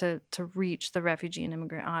SNAP-Ed is to reach the refugee and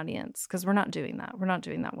immigrant audience, because we're not doing that. We're not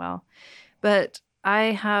doing that well. But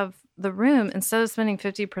I have the room, instead of spending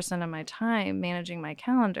 50% of my time managing my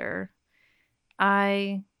calendar,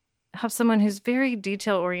 I have someone who's very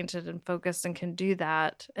detail oriented and focused and can do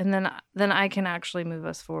that. And then I can actually move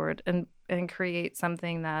us forward and create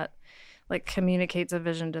something that communicates a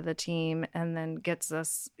vision to the team, and then gets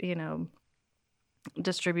us,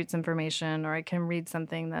 distributes information, or I can read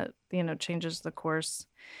something that, changes the course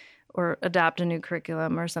or adapt a new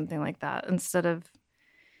curriculum or something like that, instead of,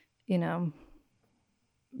 doing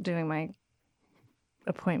my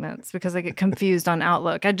appointments, because I get confused on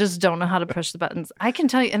Outlook. I just don't know how to push the buttons. I can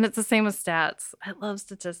tell you, and it's the same with stats. I love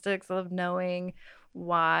statistics. I love knowing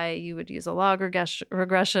why you would use a log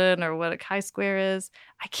regression or what a chi-square is.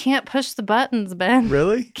 I can't push the buttons, Ben.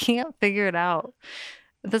 Really? Can't figure it out.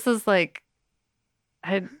 This is I'm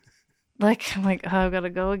like, oh, I've got to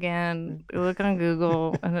go again, look on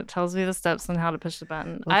Google, and it tells me the steps on how to push the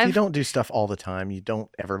button. Well, if you don't do stuff all the time, you don't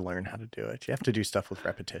ever learn how to do it. You have to do stuff with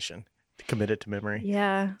repetition. Commit it to memory.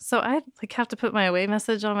 Yeah. So I have to put my away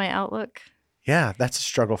message on my Outlook. Yeah, that's a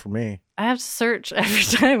struggle for me. I have to search every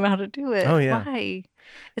time how to do it. Oh, yeah. Why?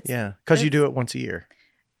 Because you do it once a year.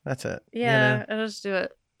 That's it. Yeah, I just do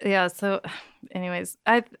it. Yeah. So anyways,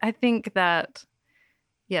 I think that,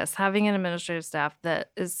 yes, having an administrative staff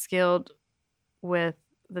that is skilled with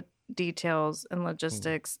the details and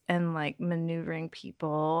logistics and maneuvering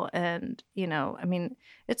people, and,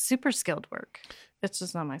 it's super skilled work. It's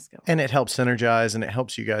just not my skill. And it helps synergize, and it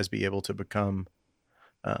helps you guys be able to become,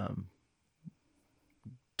 to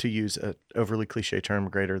use an overly cliche term,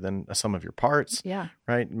 greater than a sum of your parts. Yeah.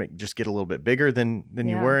 Right. Just get a little bit bigger than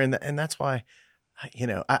you were. And that's why,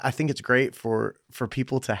 I think it's great for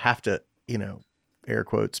people to have to, air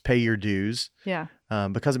quotes, pay your dues. Yeah.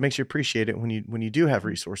 Because it makes you appreciate it when you do have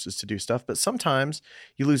resources to do stuff. But sometimes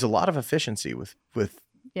you lose a lot of efficiency with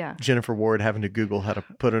Jennifer Ward having to Google how to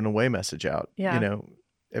put an away message out. Yeah.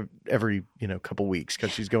 every couple weeks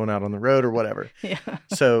because she's going out on the road or whatever. Yeah.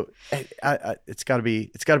 So it's got to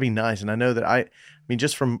be nice. And I know that I mean,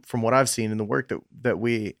 just from what I've seen in the work that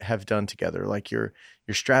we have done together, like your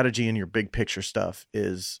strategy and your big picture stuff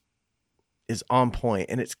is on point.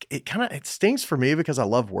 And it stings for me because I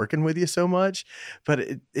love working with you so much, but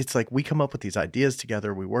it's like we come up with these ideas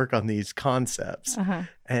together. We work on these concepts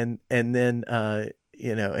and then,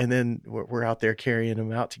 and then we're out there carrying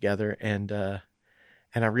them out together. And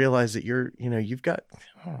I realize that you've got,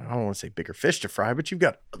 I don't want to say bigger fish to fry, but you've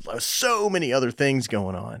got so many other things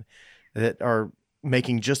going on that are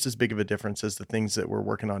making just as big of a difference as the things that we're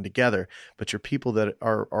working on together. But your people that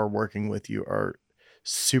are working with you are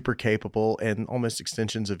super capable and almost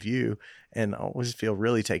extensions of you, and always feel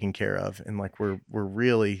really taken care of. And like we're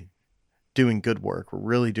really doing good work. We're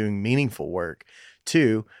really doing meaningful work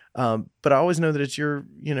too. But I always know that it's your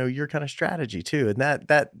kind of strategy too. And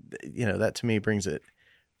that to me brings it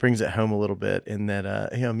home a little bit, in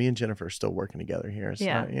that, me and Jennifer are still working together here. It's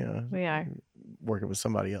not, we are working with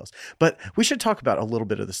somebody else, but we should talk about a little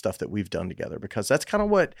bit of the stuff that we've done together, because that's kind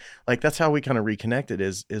of that's how we kind of reconnected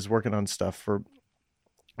is working on stuff for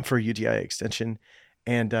UTI Extension.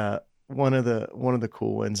 And, one of the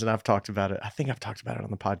cool ones, and I think I've talked about it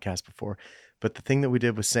on the podcast before, but the thing that we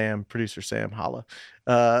did with producer Sam Holla,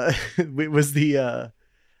 it was the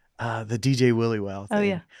DJ Willy Wow thing. Oh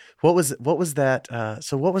yeah. What was that?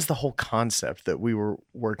 So what was the whole concept that we were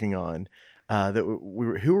working on?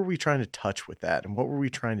 Who were we trying to touch with that, and what were we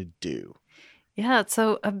trying to do? Yeah.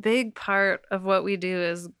 So a big part of what we do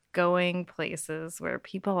is going places where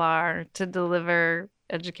people are to deliver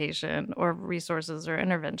education or resources or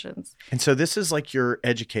interventions. And so this is like your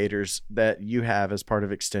educators that you have as part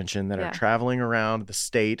of Extension that are traveling around the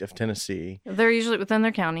state of Tennessee. They're usually within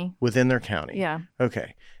their county. Within their county. Yeah.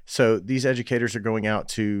 Okay. So these educators are going out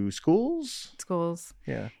to schools? Schools.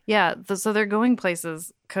 Yeah. Yeah. So they're going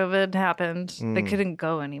places. COVID happened. They couldn't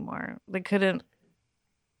go anymore. They couldn't.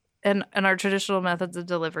 And our traditional methods of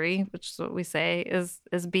delivery, which is what we say, is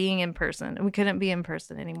being in person. And we couldn't be in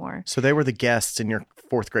person anymore. So they were the guests in your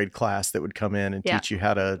 4th grade class that would come in and teach you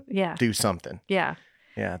how to do something. Yeah.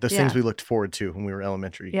 Yeah. Those things we looked forward to when we were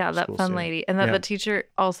elementary. Yeah, that fun lady. And that the teacher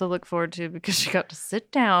also looked forward to, because she got to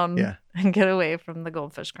sit down and get away from the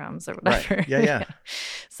goldfish crumbs or whatever. Right. Yeah.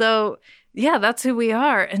 So, that's who we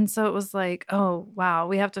are. And so it was like, oh, wow,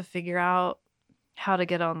 we have to figure out how to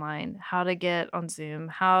get online, how to get on Zoom,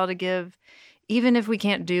 how to give, even if we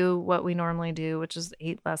can't do what we normally do, which is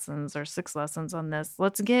 8 lessons or 6 lessons on this,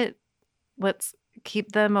 let's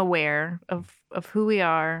keep them aware of who we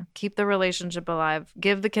are, keep the relationship alive,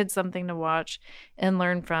 give the kids something to watch and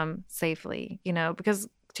learn from safely, because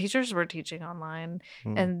teachers were teaching online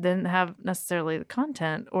and didn't have necessarily the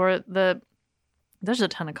content or there's a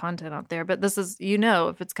ton of content out there, but this is,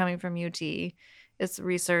 if it's coming from UT, it's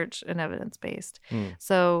research and evidence-based.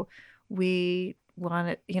 So we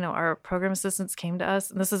wanted, our program assistants came to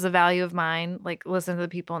us, and this is a value of mine, like listen to the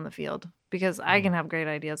people in the field, because I can have great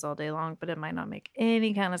ideas all day long, but it might not make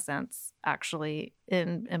any kind of sense actually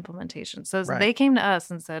in implementation. So they came to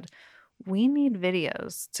us and said, we need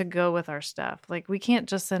videos to go with our stuff. Like we can't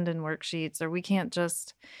just send in worksheets, or we can't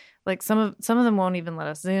just, like some of them won't even let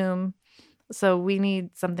us Zoom. So we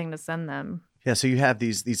need something to send them. Yeah, so you have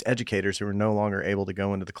these educators who are no longer able to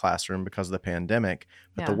go into the classroom because of the pandemic,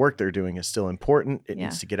 but the work they're doing is still important. It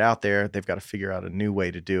needs to get out there. They've got to figure out a new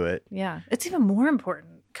way to do it. Yeah, it's even more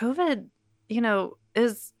important. COVID,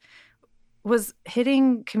 was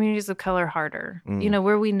hitting communities of color harder,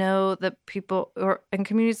 where we know that people in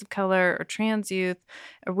communities of color or trans youth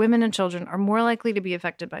or women and children are more likely to be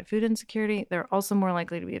affected by food insecurity. They're also more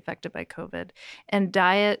likely to be affected by COVID. And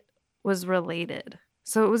diet was related.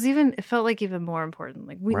 So it felt like even more important.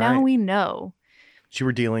 Like now we know. You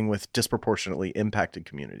were dealing with disproportionately impacted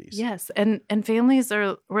communities. Yes. And families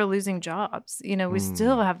were losing jobs. We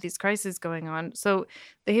still have these crises going on. So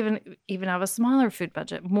they even have a smaller food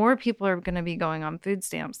budget. More people are going to be going on food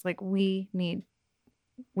stamps. Like we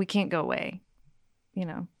can't go away.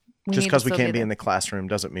 Just because we can't be in the classroom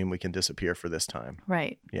doesn't mean we can disappear for this time.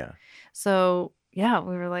 Right. Yeah. So we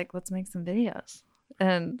were like, let's make some videos.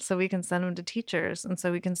 And so we can send them to teachers. And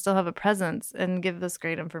so we can still have a presence and give this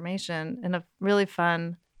great information in a really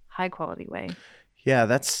fun, high quality way. Yeah,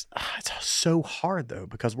 it's so hard though,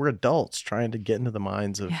 because we're adults trying to get into the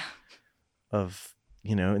minds of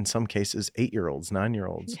in some cases, 8-year-olds,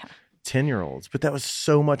 9-year-olds, 10-year-olds. But that was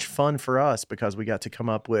so much fun for us because we got to come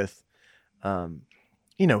up with,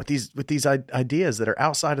 with these ideas that are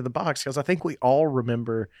outside of the box. Because I think we all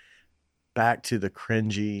remember back to the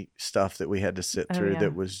cringy stuff that we had to sit through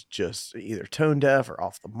that was just either tone deaf or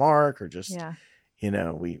off the mark or just,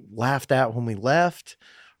 we laughed at when we left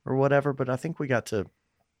or whatever. But I think we got to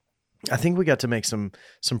make some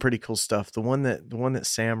pretty cool stuff. The one that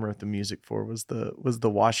Sam wrote the music for was the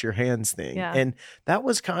wash your hands thing. Yeah. And that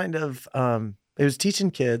was kind of, it was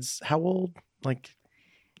teaching kids how old, like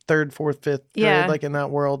 3rd, 4th, 5th grade, like in that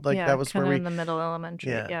world. Like that was where we, in the middle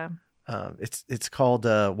elementary. Yeah. It's called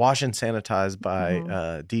Wash and Sanitize by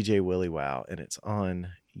DJ Willie Wow, and it's on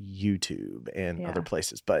YouTube and other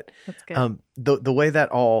places. But that's good. The way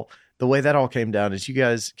that all came down is you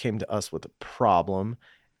guys came to us with a problem,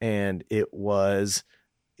 and it was,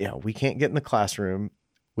 we can't get in the classroom.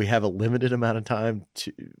 We have a limited amount of time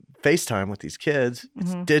to FaceTime with these kids.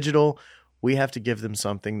 It's digital. We have to give them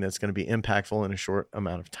something that's going to be impactful in a short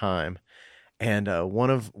amount of time. And one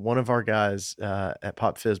of our guys at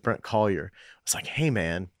Pop Fizz, Brent Collier, was like, "Hey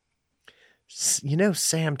man,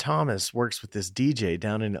 Sam Thomas works with this DJ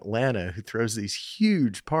down in Atlanta who throws these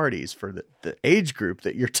huge parties for the age group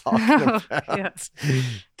that you're talking about,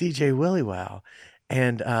 DJ Willie Wow."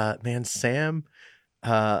 And man, Sam,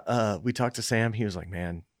 we talked to Sam. He was like,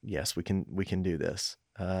 "Man, yes, we can do this.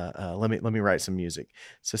 Let me write some music."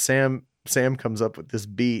 So Sam comes up with this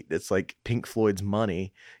beat that's like Pink Floyd's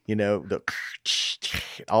Money, all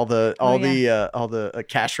the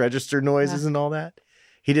cash register noises and all that.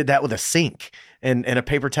 He did that with a sink and a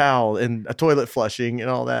paper towel and a toilet flushing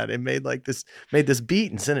and all that, and made this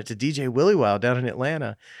beat and sent it to DJ Willie Wow down in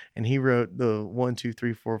Atlanta. And he wrote the 1, 2,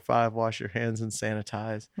 3, 4, 5, wash your hands and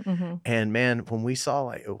sanitize. And man, when we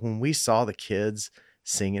saw the kids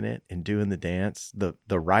singing it and doing the dance, the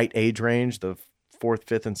right age range, the 4th,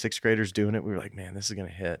 5th, and 6th graders doing it, we were like, man, this is going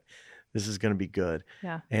to hit. This is going to be good.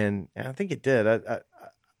 Yeah. And I think it did.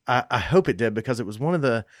 I hope it did, because it was one of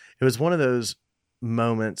those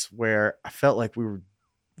moments where I felt like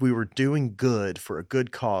we were doing good for a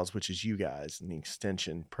good cause, which is you guys and the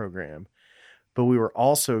extension program. But we were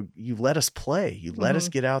also, you let us play. You let us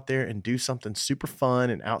get out there and do something super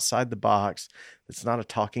fun and outside the box. It's not a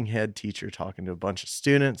talking head teacher talking to a bunch of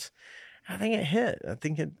students. I think it hit. I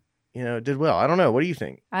think it did well. I don't know. What do you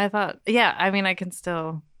think? I thought, I can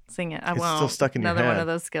still sing it. It's still stuck in your head. Another one of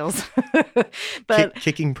those skills. But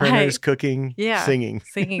kicking printers, cooking, singing.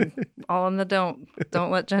 Singing, all in the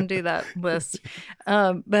don't let Jen do that list.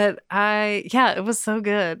 But it was so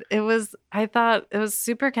good. I thought it was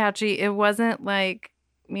super catchy. It wasn't like,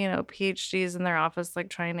 PhDs in their office, like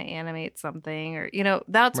trying to animate something or,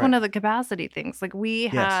 that's one of the capacity things. Like we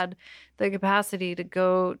had the capacity to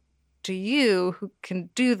go to you who can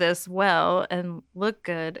do this well and look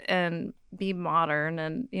good and be modern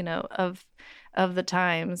and, of the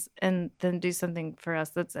times, and then do something for us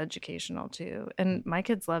that's educational too. And my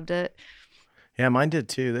kids loved it. Yeah, mine did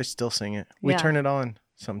too. They still sing it. We turn it on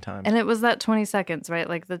sometimes. And it was that 20 seconds, right?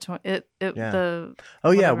 Like the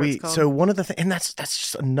so one of the and that's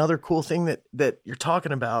just another cool thing that you're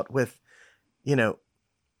talking about with,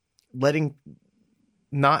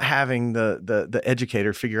 not having the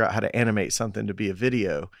educator figure out how to animate something to be a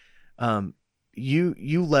video.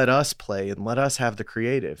 You let us play and let us have the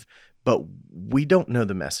creative, but we don't know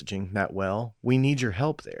the messaging that well. We need your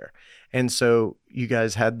help there. And so you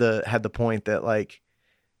guys had the point that like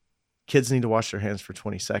kids need to wash their hands for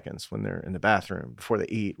 20 seconds when they're in the bathroom, before they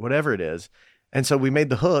eat, whatever it is. And so we made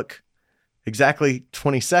the hook exactly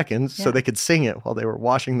 20 seconds so they could sing it while they were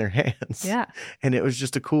washing their hands. Yeah. And it was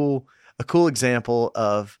just a cool example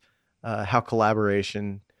of how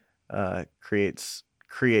collaboration creates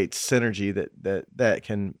synergy that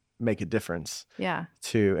can make a difference. Yeah.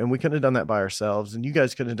 Too. And we couldn't have done that by ourselves, and you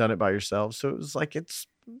guys couldn't have done it by yourselves. So it was like it's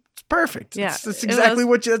perfect. Yeah. It's exactly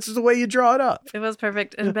that's the way you draw it up. It was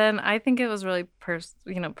perfect. And Ben, I think it was really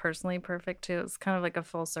personally perfect too. It was kind of like a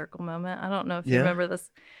full circle moment. I don't know if you remember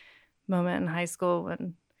this moment in high school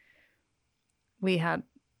when we had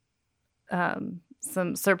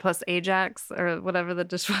some surplus Ajax or whatever the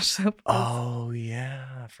dishwasher was. Oh yeah,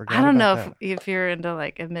 I forgot. I don't know that. if you're into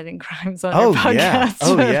like admitting crimes on your podcast.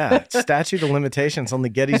 Oh yeah, statute of limitations on the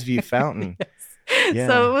Gettysview Fountain. Yes. Yeah.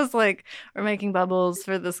 So it was like we're making bubbles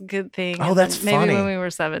for this good thing. Oh, that's maybe funny. When we were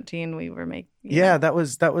 17, we were making. That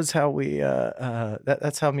was how we.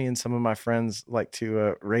 That's how me and some of my friends like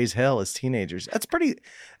to raise hell as teenagers. That's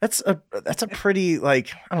a pretty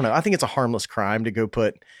like, I don't know. I think it's a harmless crime to go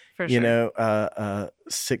put For sure. you know,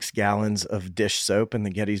 6 gallons of dish soap in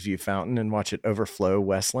the Gettysview Fountain and watch it overflow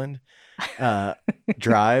Westland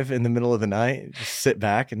Drive in the middle of the night. Just sit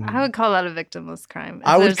back and I would call that a victimless crime.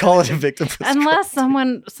 I would call it a victimless crime.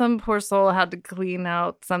 Unless some poor soul had to clean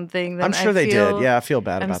out something. Then I'm sure they did. Yeah, I feel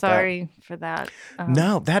bad about that. I'm sorry for that.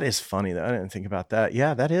 No, that is funny though. I didn't think about that.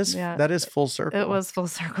 Yeah, that is full circle. It was full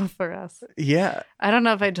circle for us. Yeah. I don't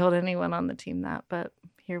know if I told anyone on the team that, but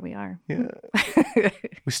here we are. Yeah.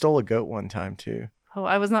 We stole a goat one time too. Oh,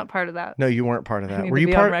 I was not part of that. No, you weren't part of that. Were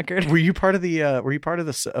you part on record? Were you part of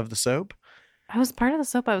the soap? I was part of the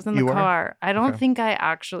soap. I was in the car. I don't think I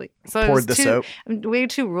actually poured the soap. I'm way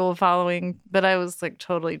too rule following, but I was like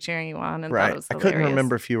totally cheering you on and thought it was hilarious. I couldn't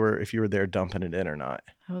remember if you were there dumping it in or not.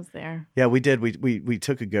 I was there. Yeah, we did. We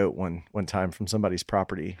took a goat one time from somebody's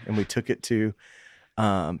property, and we took it to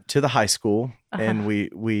the high school, and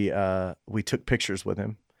we took pictures with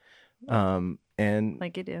him. And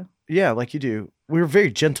like you do. Yeah, like you do. We were very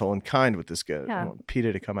gentle and kind with this goat. Yeah. I want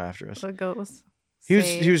PETA to come after us. The goat was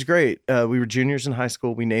He was great. We were juniors in high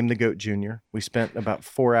school. We named the goat Junior. We spent about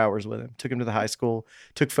 4 hours with him. Took him to the high school.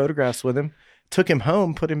 Took photographs with him. Took him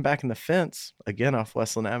home. Put him back in the fence again off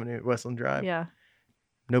Westland Avenue, Westland Drive. Yeah.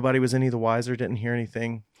 Nobody was any the wiser. Didn't hear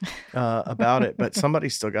anything about it, but somebody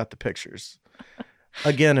still got the pictures.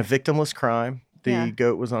 Again, a victimless crime. The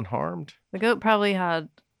goat was unharmed. The goat probably had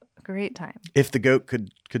a great time. If the goat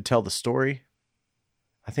could tell the story,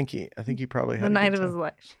 I think he probably had the night of his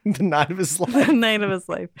life. The night of his life. The night of his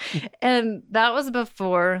life. And that was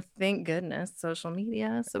before, thank goodness, social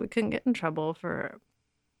media. So we couldn't get in trouble for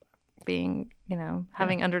being,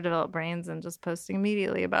 having underdeveloped brains and just posting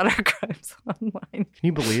immediately about our crimes online. Can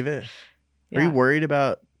you believe it? Yeah. Are you worried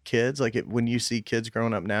about kids? Like when you see kids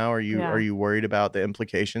growing up now, are you worried about the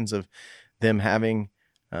implications of them having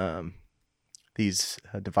these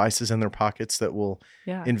devices in their pockets that will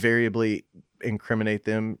invariably incriminate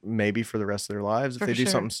them maybe for the rest of their lives if they do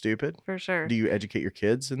something stupid? For sure. Do you educate your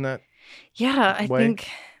kids in that? Yeah, I think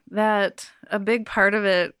that a big part of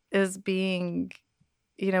it is being,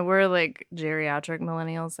 we're like geriatric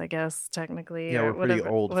millennials, I guess, technically. Yeah, we're pretty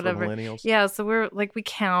old for millennials. Yeah, so we're like, we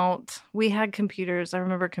count. We had computers. I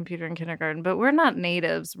remember computer in kindergarten, but we're not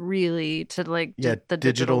natives really to like the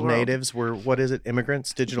digital world. Natives. We're, what is it,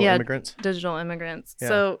 immigrants? Digital immigrants? Digital immigrants. Yeah.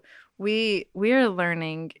 So we are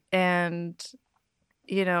learning, and,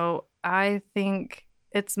 I think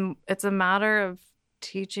it's a matter of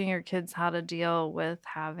teaching your kids how to deal with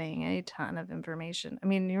having a ton of information. I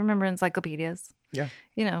mean, you remember encyclopedias? Yeah.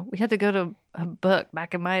 We had to go to a book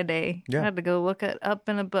back in my day. Yeah. I had to go look it up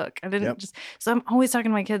in a book. I didn't so I'm always talking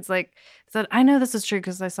to my kids like, I know this is true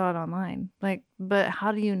because I saw it online. Like, but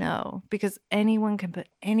how do you know? Because anyone can put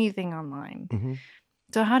anything online. Mm-hmm.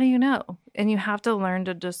 So how do you know? And you have to learn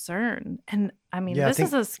to discern. And I mean, this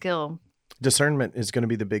is a skill. Discernment is going to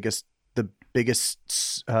be the biggest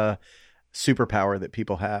superpower that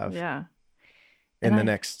people have. Yeah. In the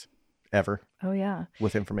next ever. Oh, yeah.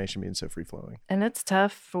 With information being so free flowing. And it's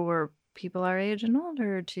tough for people our age and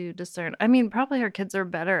older to discern. I mean, probably our kids are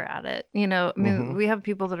better at it. We have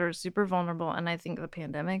people that are super vulnerable, and I think the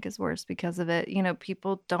pandemic is worse because of it.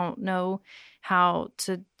 People don't know how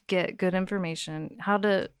to get good information, how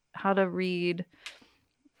to read,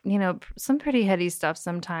 some pretty heady stuff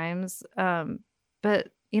sometimes.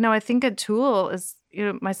 But, I think a tool is,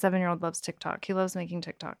 my 7-year-old loves TikTok. He loves making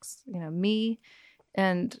TikToks. Me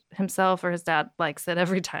and himself or his dad likes it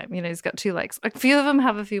every time. He's got 2 likes. A few of them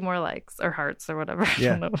have a few more likes or hearts or whatever.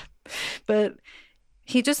 Yeah. I don't know. But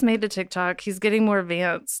he just made a TikTok. He's getting more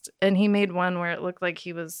advanced. And he made one where it looked like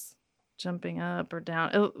he was jumping up or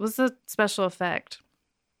down. It was a special effect.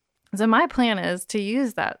 So my plan is to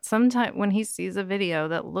use that sometime when he sees a video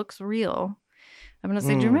that looks real. I'm going to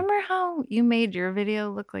say, do you remember how you made your video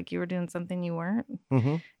look like you were doing something you weren't?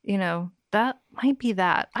 Mm-hmm. That might be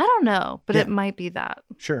that. I don't know, but it might be that.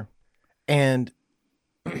 Sure. And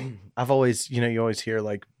I've always, you always hear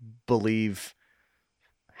like, believe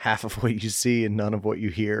half of what you see and none of what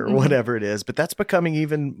you hear or whatever it is. But that's becoming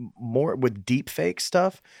even more with deep fake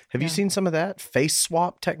stuff. Have you seen some of that? Face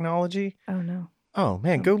swap technology? Oh, no. Oh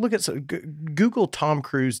man, go look at Google Tom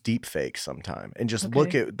Cruise deep fake sometime and just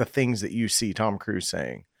look at the things that you see Tom Cruise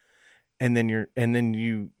saying, and then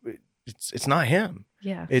it's not him.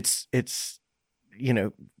 Yeah, it's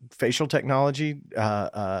facial technology,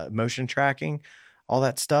 motion tracking, all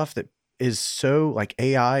that stuff that is so like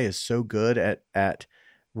AI is so good at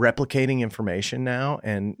replicating information now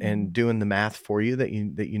and doing the math for you that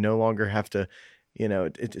you no longer have to,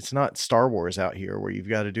 it's not Star Wars out here where you've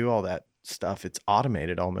got to do all that stuff. It's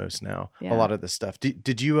automated almost now. A lot of this stuff.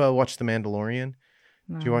 Did you watch The Mandalorian?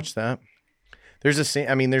 No. Did you watch that? There's a scene.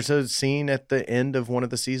 I mean, there's a scene at the end of one of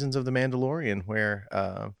the seasons of The Mandalorian where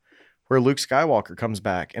Luke Skywalker comes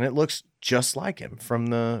back, and it looks just like him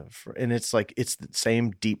and it's like it's the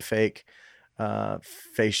same deep fake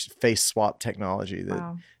face swap technology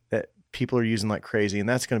that people are using like crazy, and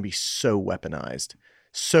that's going to be so weaponized.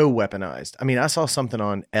 I mean, I saw something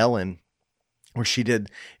on Ellen where it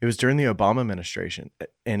was during the Obama administration,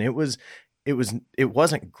 and it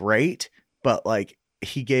wasn't great, but like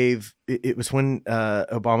it was when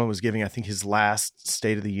Obama was giving, I think, his last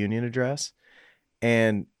State of the Union address,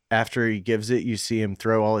 and after he gives it, you see him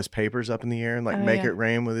throw all his papers up in the air and like make it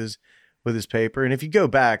rain with his paper. And if you go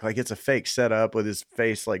back, like it's a fake setup with his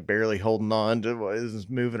face like barely holding on to what is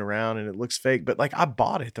moving around, and it looks fake. But like I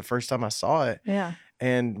bought it the first time I saw it,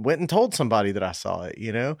 and went and told somebody that I saw it,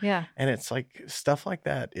 Yeah. And it's like stuff like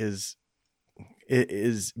that is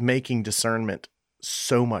making discernment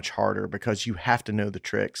so much harder, because you have to know the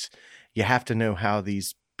tricks. You have to know how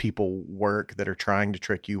these people work that are trying to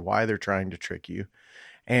trick you, why they're trying to trick you.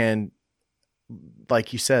 And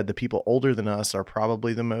like you said, the people older than us are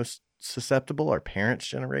probably the most susceptible, our parents'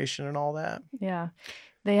 generation and all that. Yeah.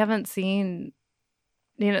 They haven't seen,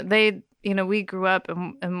 we grew up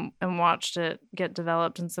and watched it get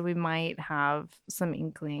developed. And so we might have some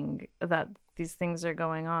inkling that these things are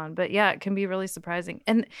going on. But yeah, it can be really surprising.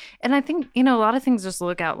 And I think, a lot of things just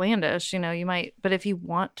look outlandish, you might, but if you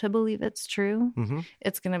want to believe it's true,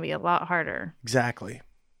 it's going to be a lot harder. Exactly.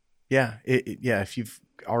 Yeah. If you've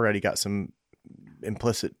already got some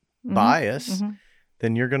implicit bias,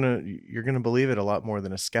 then you're gonna believe it a lot more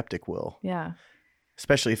than a skeptic will. Yeah.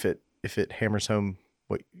 Especially if it hammers home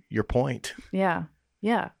what your point. Yeah.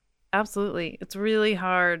 Yeah. Absolutely. It's really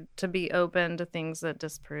hard to be open to things that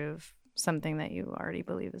disprove something that you already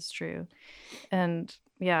believe is true. And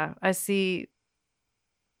yeah, I see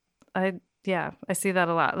that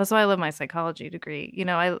a lot. That's why I love my psychology degree.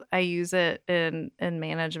 I use it in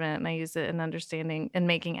management, and I use it in understanding and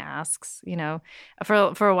making asks.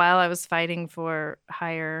 For a while I was fighting for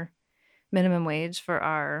higher minimum wage for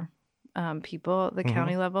our people at the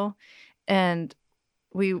county level, and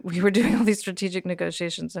we were doing all these strategic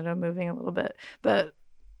negotiations. I know I'm moving a little bit, but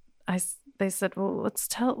they said, well, let's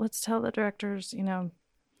tell the directors,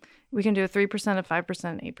 we can do a 3%, a 5%,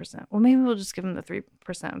 and 8%. Well, maybe we'll just give them the 3%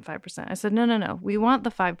 and 5%. I said, no. We want the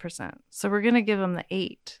 5%. So we're going to give them the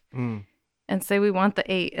 8 and say we want the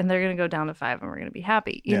 8, and they're going to go down to 5, and we're going to be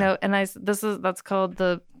happy, you know? And that's called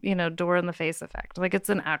the, door in the face effect. Like it's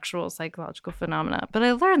an actual psychological phenomena. But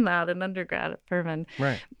I learned that in undergrad at Furman.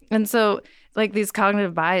 Right. And so like these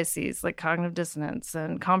cognitive biases, like cognitive dissonance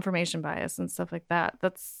and confirmation bias and stuff like that,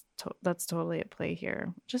 that's totally at play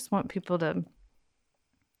here. Just want people to,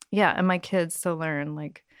 and my kids to learn,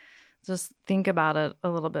 like, just think about it a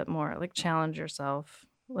little bit more, like challenge yourself.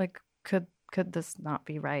 Like, could this not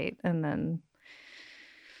be right? And then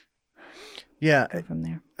go from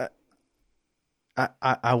there.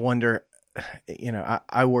 I wonder,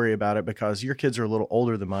 I worry about it because your kids are a little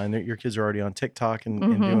older than mine. Your kids are already on TikTok and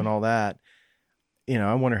doing all that.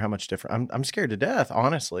 I wonder how much different. I'm scared to death,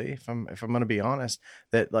 honestly, if I'm going to be honest,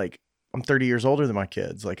 that like I'm 30 years older than my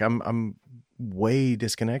kids. Like I'm way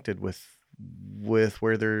disconnected with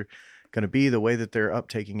where they're going to be, the way that they're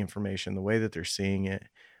uptaking information, the way that they're seeing it,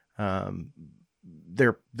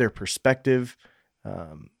 their perspective,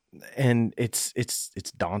 and it's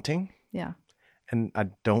daunting. Yeah. And I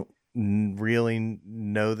don't really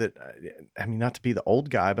know that. I mean, not to be the old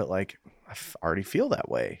guy, but like I already feel that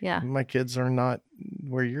way. Yeah. My kids are not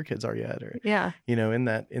where your kids are yet, or in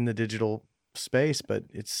the digital space, but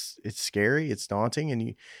it's scary, it's daunting,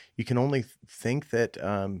 and you can only think that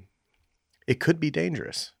it could be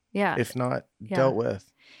dangerous if not dealt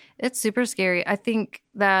with. It's super scary. I think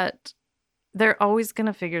that they're always going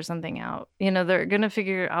to figure something out. They're going to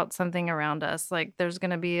figure out something around us. Like there's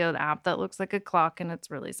going to be an app that looks like a clock and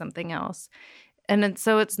it's really something else. And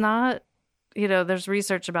so it's not, there's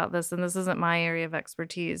research about this, and this isn't my area of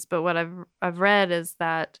expertise, but what I've read is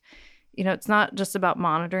that it's not just about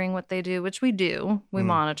monitoring what they do, which we do. We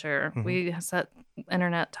monitor. We set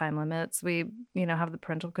internet time limits. We, have the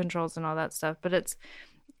parental controls and all that stuff. But it's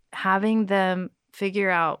having them figure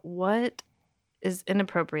out what is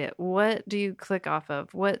inappropriate. What do you click off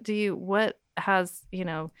of? What has,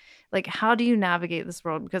 like, how do you navigate this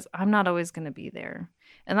world? Because I'm not always going to be there.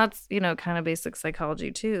 And that's, kind of basic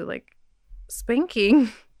psychology too. Like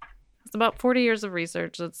spanking. It's about 40 years of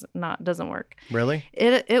research. Doesn't work. Really?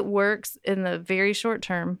 It works in the very short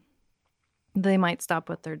term. They might stop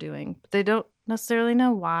what they're doing, but they don't necessarily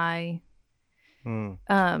know why.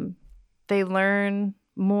 They learn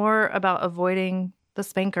more about avoiding the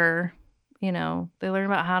spanker, you know, they learn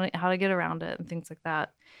about how to get around it and things like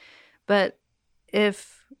that. But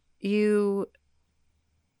if you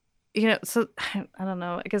know, so I don't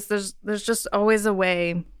know, I guess there's just always a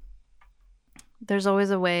way. There's always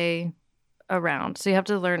a way around. So you have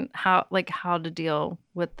to learn how to deal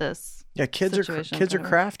with this. Yeah, kids are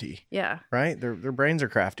crafty. Yeah. Right? Their brains are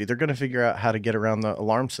crafty. They're going to figure out how to get around the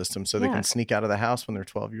alarm system so they Yeah. can sneak out of the house when they're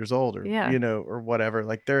 12 years old or Yeah. you know, or whatever.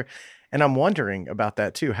 Like and I'm wondering about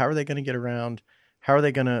that too. How are they going to get around? How are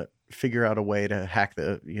they going to figure out a way to hack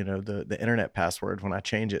the internet password when I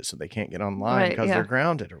change it so they can't get online because they're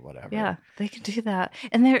grounded or whatever? Yeah, they can do that.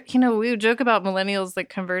 And they're, you know, we would joke about millennials like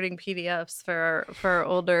converting PDFs for our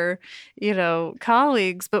older, you know,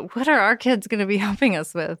 colleagues, but what are our kids going to be helping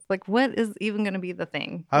us with? Like, what is even going to be the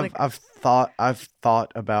thing? I've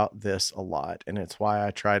thought about this a lot, and it's why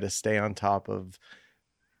I try to stay on top of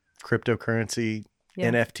cryptocurrency,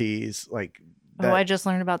 NFTs, like that. Oh, I just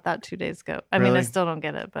learned about that 2 days ago. I mean, I still don't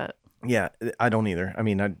get it, but yeah, I don't either. I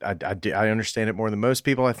mean, I understand it more than most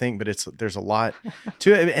people, I think, but there's a lot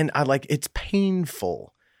to it, and it's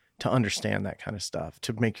painful to understand that kind of stuff,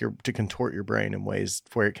 to contort your brain in ways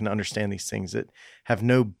where it can understand these things that have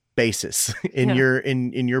no basis in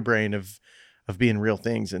your brain of being real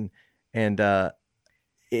things, and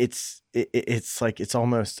it's like it's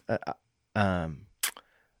almost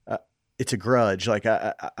it's a grudge, like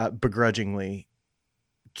I begrudgingly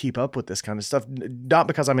keep up with this kind of stuff, not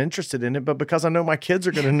because I'm interested in it, but because I know my kids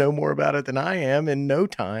are going to know more about it than I am in no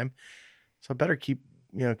time. So I better keep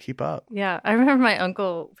up. Yeah. I remember my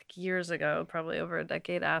uncle like years ago, probably over a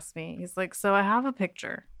decade, asked me, he's like, so I have a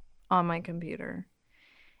picture on my computer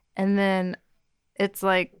and then it's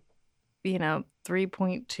like, you know,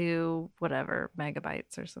 3.2 whatever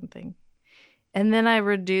megabytes or something. And then I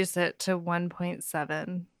reduce it to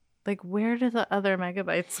 1.7. Like, where do the other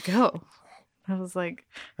megabytes go? I was like,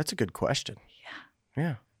 that's a good question.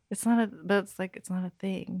 Yeah. It's not a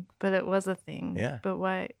thing, but it was a thing. Yeah. But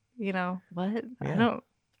why, you know, what? Yeah. I don't.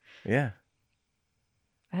 Yeah.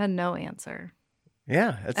 I had no answer.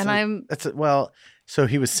 Yeah. So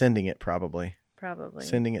he was sending it probably.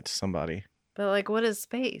 Sending it to somebody. But like, what is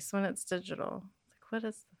space when it's digital? Like, what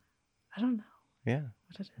is, I don't know. Yeah.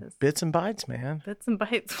 What it is. Bits and bytes, man. Bits and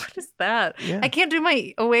bytes. What is that? Yeah. I can't do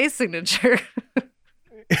my away signature.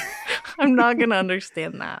 I'm not going to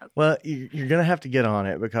understand that. Well, you're going to have to get on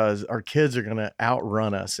it because our kids are going to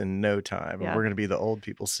outrun us in no time. Yeah. And we're going to be the old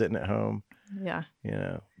people sitting at home, Yeah. you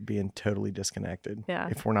know, being totally disconnected. Yeah.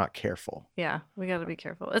 If we're not careful. Yeah. We got to be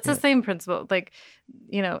careful. It's the same principle. Like,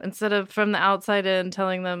 you know, instead of from the outside in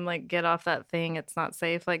telling them, like, get off that thing, it's not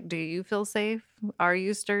safe. Like, do you feel safe? Are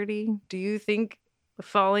you sturdy? Do you think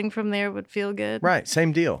falling from there would feel good? Right.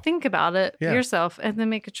 Same deal. Think about it yourself and then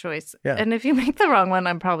make a choice. Yeah. And if you make the wrong one,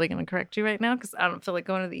 I'm probably going to correct you right now because I don't feel like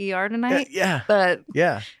going to the ER tonight. Yeah. But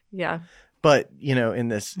yeah. Yeah. But, you know, in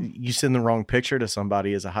this, you send the wrong picture to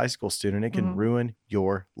somebody as a high school student, it can ruin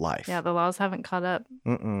your life. Yeah. The laws haven't caught up.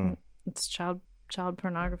 Mm-mm. It's child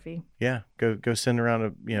pornography. Yeah. Go send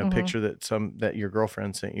around a picture that your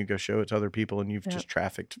girlfriend sent you. Go show it to other people and you've just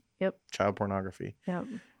trafficked child pornography. Yep.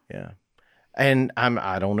 Yeah. And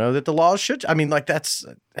I don't know that the laws should. I mean, like that's,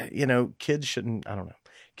 you know, kids shouldn't. I don't know.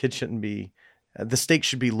 Kids shouldn't be. The stakes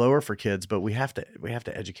should be lower for kids, but we have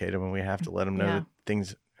to educate them and we have to let them know that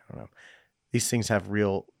things. I don't know. These things have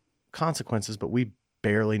real consequences, but we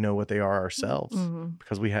barely know what they are ourselves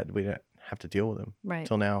because we didn't have to deal with them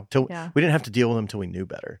till now. We didn't have to deal with them till we knew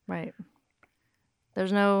better. Right.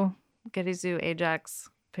 There's no Getty Zoo Ajax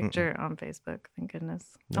picture on Facebook. Thank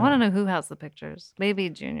goodness. No. I want to know who has the pictures. Maybe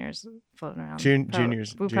Junior's floating around.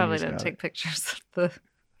 Junior's. We probably didn't take pictures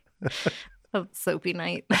of Soapy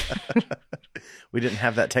Night. We didn't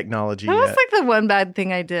have that technology that yet. was like the one bad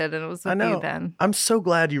thing I did, and it was with I know. you then. I'm so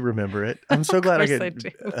glad you remember it. I'm so glad I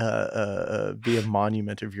could be a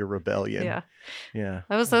monument of your rebellion. Yeah. Yeah.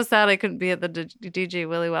 I was so sad I couldn't be at the DJ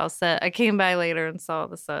Willie Wow set. I came by later and saw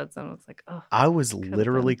the suds and was like, oh. I was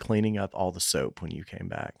literally cleaning up all the soap when you came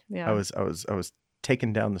back. Yeah. I was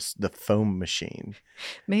taking down the foam machine.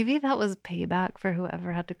 Maybe that was payback for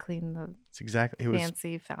whoever had to clean the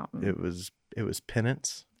fancy fountain. It was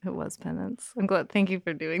penance. It was penance. I'm glad. Thank you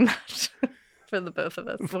for doing that for the both of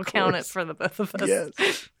us. We'll count it for the both of us.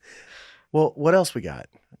 Yes. Well, what else we got?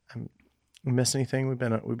 We miss anything? We've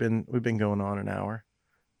been going on an hour.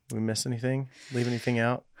 We miss anything? Leave anything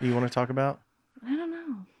out you want to talk about? I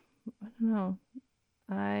don't know.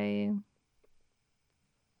 I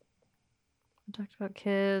talked about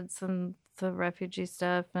kids and the refugee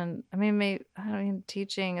stuff, and I mean,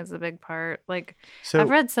 teaching is a big part. Like, I've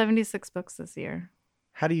read 76 books this year.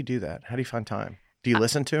 How do you do that? How do you find time? Do you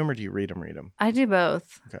listen to them or do you read them? I do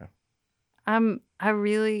both. Okay. I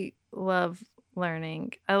really love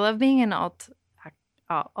learning. I love being in alt-ac,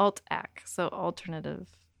 so alternative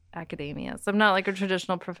academia. So I'm not like a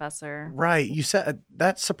traditional professor. Right. You said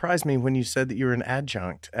that surprised me when you said that you were an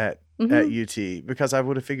adjunct at UT, because I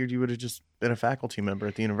would have figured you would have just been a faculty member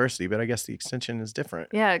at the university, but I guess the extension is different.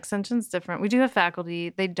 Yeah, extension's different. We do have faculty.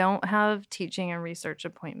 They don't have teaching and research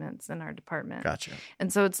appointments in our department. Gotcha.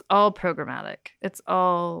 And so it's all programmatic. It's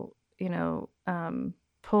all,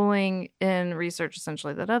 pulling in research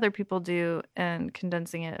essentially that other people do and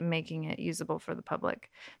condensing it and making it usable for the public.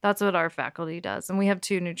 That's what our faculty does. And we have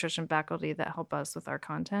 2 nutrition faculty that help us with our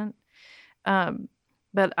content.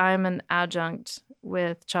 But I'm an adjunct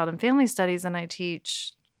with Child and Family Studies, and I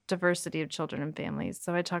teach diversity of children and families.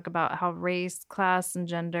 So I talk about how race, class, and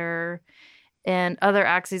gender and other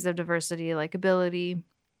axes of diversity like ability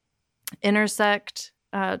intersect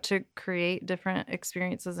to create different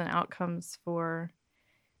experiences and outcomes for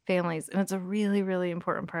families. And it's a really, really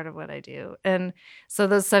important part of what I do. And so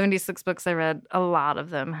those 76 books I read, a lot of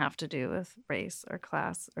them have to do with race or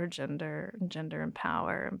class or gender and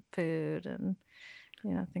power and food and,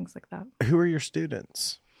 things like that. Who are your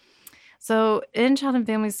students? So in Child and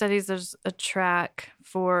Family Studies, there's a track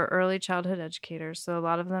for early childhood educators. So a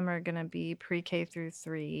lot of them are going to be pre-K through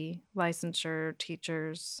 3 licensure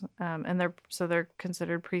teachers, and they're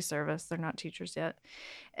considered pre-service. They're not teachers yet.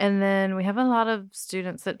 And then we have a lot of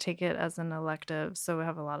students that take it as an elective. So we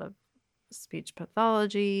have a lot of speech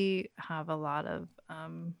pathology, have a lot of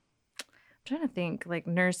I'm trying to think, like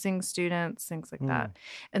nursing students, things like that.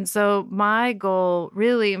 And so my goal,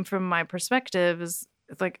 really, and from my perspective, is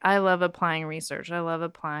it's like I love applying research. I love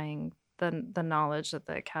applying the knowledge that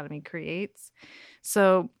the academy creates.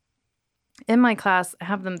 So in my class, I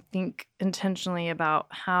have them think intentionally about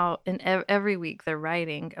how every week they're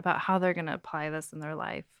writing about how they're going to apply this in their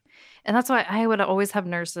life. And that's why I would always have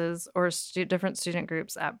nurses or different student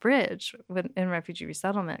groups at Bridge in refugee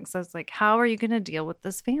resettlement. So it's like, how are you going to deal with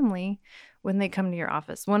this family when they come to your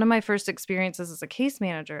office? One of my first experiences as a case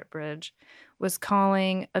manager at Bridge was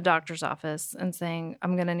calling a doctor's office and saying,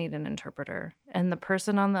 I'm going to need an interpreter. And the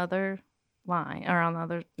person on the other line or on the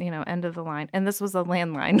other, end of the line, and this was a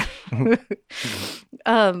landline,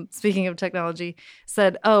 speaking of technology,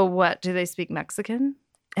 said, oh, what, do they speak Mexican?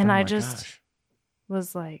 And I just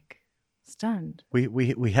was like stunned.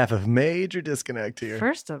 We have a major disconnect here.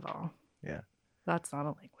 First of all, that's not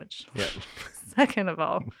a language. Yeah. Second of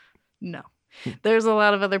all, no. There's a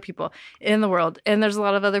lot of other people in the world, and there's a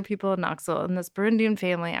lot of other people in Knoxville, and this Burundian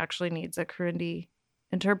family actually needs a Kirundi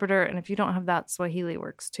interpreter, and if you don't have that, Swahili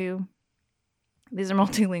works too. These are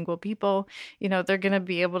multilingual people. They're going to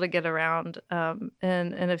be able to get around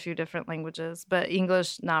in a few different languages, but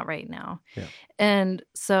English, not right now. Yeah. And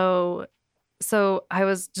so I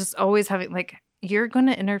was just always having, like, you're going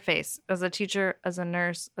to interface as a teacher, as a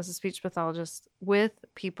nurse, as a speech pathologist with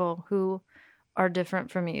people who are different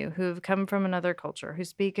from you, who've come from another culture, who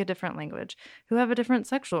speak a different language, who have a different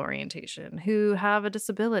sexual orientation, who have a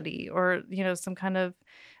disability or, some kind of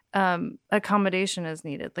accommodation is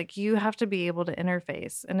needed. Like, you have to be able to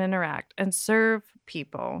interface and interact and serve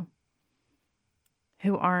people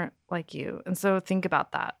who aren't like you. And so think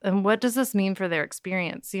about that. And what does this mean for their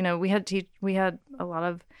experience? We had a lot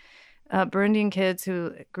of Burundian kids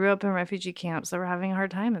who grew up in refugee camps that were having a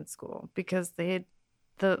hard time in school because they had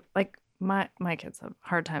my kids have a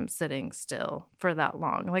hard time sitting still for that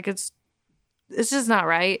long. Like, it's just not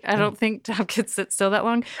right. I don't think to have kids sit still that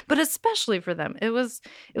long, but especially for them, it was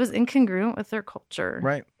incongruent with their culture,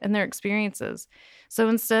 right, and their experiences. So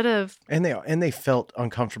instead of and they felt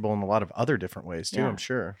uncomfortable in a lot of other different ways too. Yeah. I'm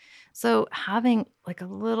sure. So having like a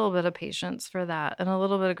little bit of patience for that and a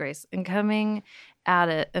little bit of grace and coming at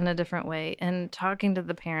it in a different way and talking to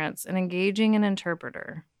the parents and engaging an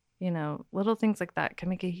interpreter. Little things like that can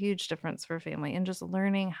make a huge difference for a family and just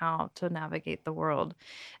learning how to navigate the world.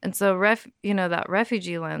 And so, that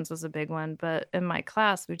refugee lens was a big one. But in my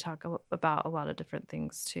class, we talk about a lot of different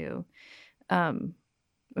things too.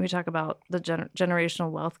 We talk about the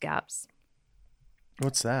generational wealth gaps.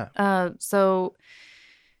 What's that?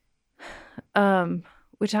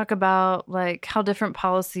 We talk about like how different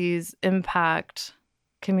policies impact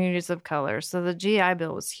communities of color. So the GI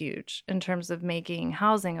Bill was huge in terms of making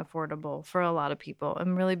housing affordable for a lot of people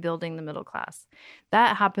and really building the middle class.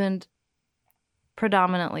 That happened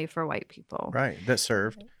predominantly for white people. Right. That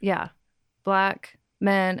served. Yeah. Black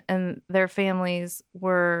men and their families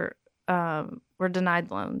were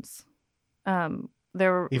denied loans. Even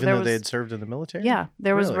though they had served in the military? Yeah.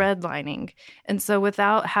 There was redlining. And so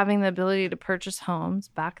without having the ability to purchase homes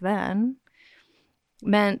back then,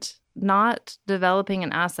 meant not developing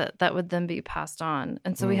an asset that would then be passed on.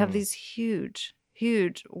 And so we have these huge,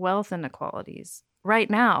 huge wealth inequalities right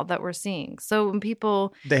now that we're seeing. So when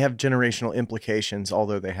people... They have generational implications,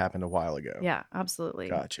 although they happened a while ago. Yeah, absolutely.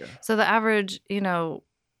 Gotcha. So the average,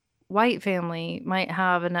 white family might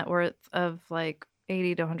have a net worth of like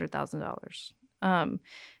 $80,000 to $100,000.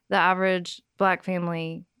 The average Black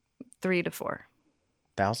family, 3 to 4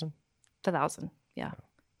 thousand. Yeah,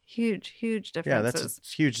 huge differences. Yeah, that's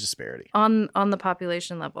a huge disparity on the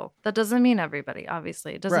population level. That doesn't mean everybody,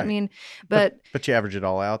 obviously. It doesn't Right. mean, but you average it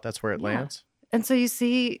all out. That's where it Yeah. lands. And so you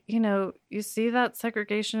see that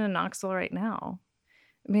segregation in Knoxville right now.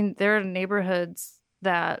 I mean, there are neighborhoods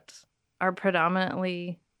that are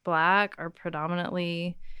predominantly Black, are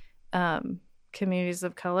predominantly communities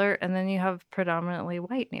of color, and then you have predominantly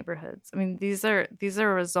white neighborhoods. I mean, these are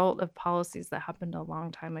a result of policies that happened a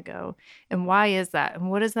long time ago. And why is that? And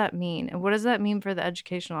what does that mean? And what does that mean for the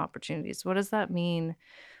educational opportunities? What does that mean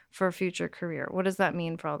for a future career? What does that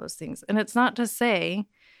mean for all those things? And it's not to say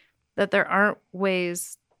that there aren't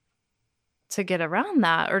ways to get around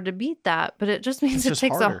that or to beat that, but it just means it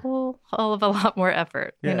takes harder. a whole of a lot more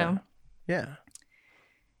effort, Yeah.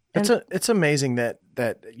 It's amazing that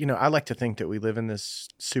I like to think that we live in this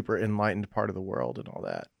super enlightened part of the world and all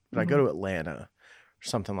that. But I go to Atlanta or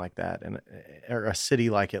something like that, or a city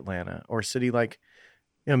like Atlanta, or a city like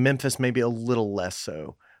Memphis, maybe a little less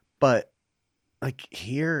so. But like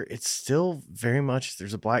here, it's still very much,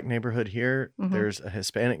 there's a Black neighborhood here. Mhm. There's a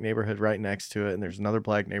Hispanic neighborhood right next to it. And there's another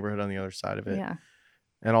Black neighborhood on the other side of it. Yeah.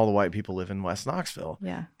 And all the white people live in West Knoxville.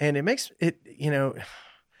 Yeah. And it makes it,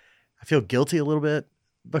 I feel guilty a little bit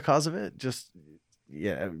because of it. Just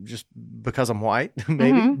because I'm white,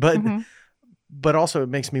 maybe. Mhm. But also it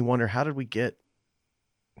makes me wonder, how did we get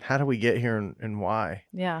here and why?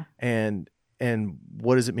 Yeah. And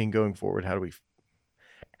what does it mean going forward? How do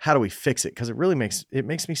we fix it? Because it really makes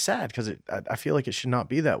me sad, because I feel like it should not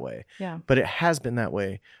be that way. Yeah. But it has been that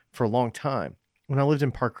way for a long time. When I lived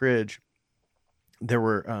in Park Ridge, there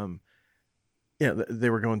were, they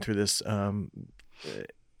were going through this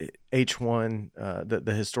H1,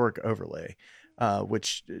 the historic overlay,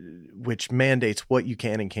 which mandates what you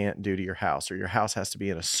can and can't do to your house, or your house has to be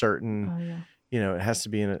in a certain, Oh, yeah. it has to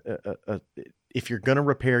be in a if you're going to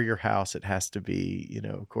repair your house, it has to be,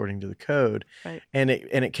 according to the code. Right. And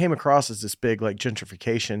it came across as this big like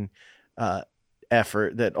gentrification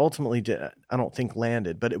effort that ultimately I don't think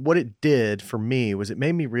landed. But what it did for me was it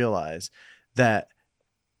made me realize that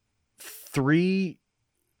 3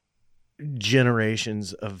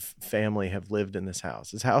 generations of family have lived in this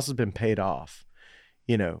house. This house has been paid off,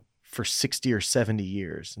 for 60 or 70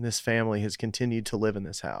 years. And this family has continued to live in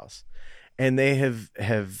this house. And they have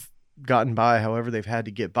gotten by however they've had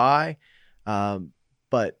to get by.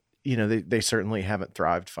 But, they certainly haven't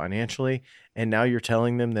thrived financially. And now you're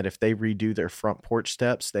telling them that if they redo their front porch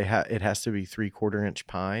steps, it has to be 3/4 inch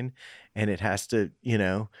pine, and it has to,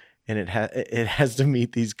 it has to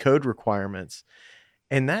meet these code requirements.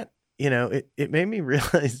 And that, it made me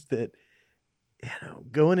realize that,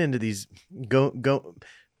 going into these,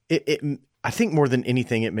 I think more than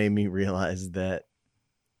anything, it made me realize that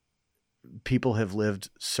people have lived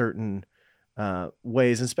certain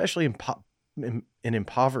ways, especially in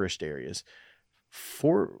impoverished areas,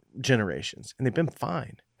 for generations, and they've been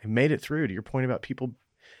fine. They made it through. To your point about people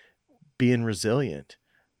being resilient,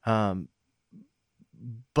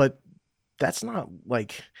 but that's not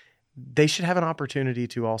like, they should have an opportunity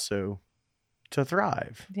to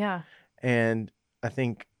thrive. Yeah. And I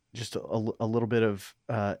think just a little bit of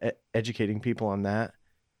educating people on that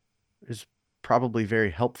is probably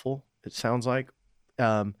very helpful. It sounds like,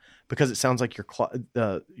 because it sounds like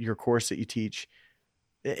your course that you teach,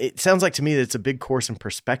 it sounds like to me that it's a big course in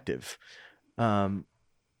perspective,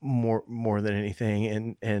 more than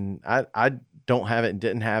anything. And I don't have it and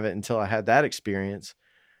didn't have it until I had that experience,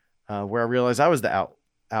 where I realized I was the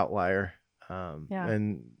outlier. And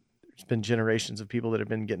there's been generations of people that have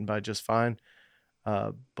been getting by just fine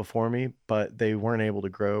before me, but they weren't able to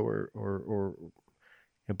grow or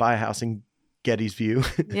buy a house in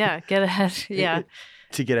Gettysview. Yeah. Get ahead. Yeah.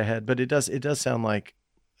 To get ahead. But it does sound like,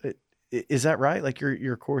 is that right? Like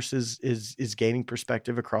your course is gaining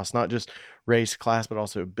perspective across not just race, class, but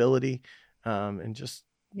also ability, and just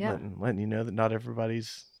letting you know that not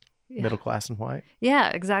everybody's middle class and white. Yeah,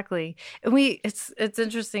 exactly. And it's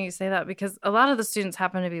interesting you say that, because a lot of the students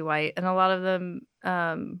happen to be white, and a lot of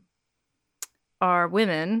them are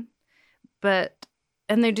women,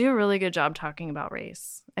 and they do a really good job talking about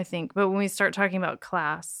race, I think. But when we start talking about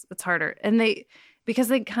class, it's harder. And because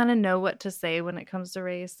they kind of know what to say when it comes to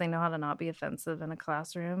race. They know how to not be offensive in a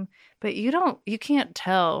classroom, but you can't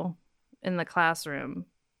tell in the classroom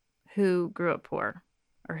who grew up poor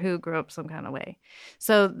or who grew up some kind of way.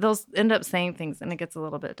 So they'll end up saying things and it gets a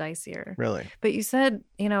little bit dicier. Really? But you said,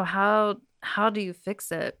 how do you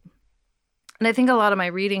fix it? And I think a lot of my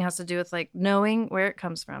reading has to do with like knowing where it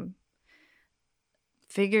comes from,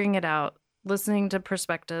 figuring it out, listening to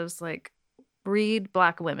perspectives, like read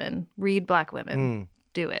Black women,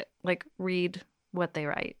 do it. Like read what they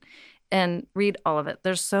write and read all of it.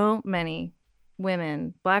 There's so many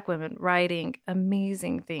women, Black women writing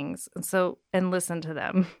amazing things. And listen to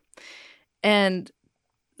them. And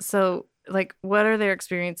so like, what are their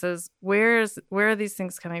experiences? Where are these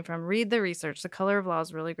things coming from? Read the research. The Color of Law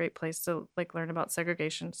is a really great place to like learn about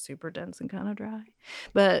segregation. Super dense and kind of dry,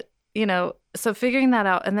 but so figuring that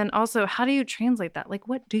out. And then also, how do you translate that? Like,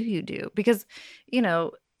 what do you do? Because,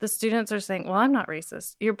 the students are saying, well, I'm not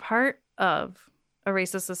racist. You're part of a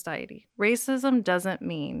racist society. Racism doesn't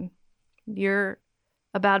mean you're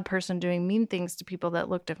a bad person doing mean things to people that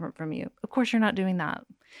look different from you. Of course, you're not doing that.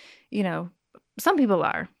 Some people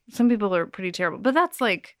are. Some people are pretty terrible. But that's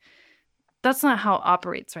not how it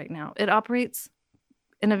operates right now. It operates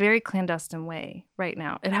in a very clandestine way right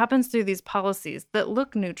now. It happens through these policies that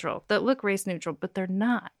look neutral, that look race neutral, but they're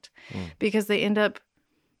not because they end up,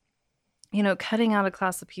 cutting out a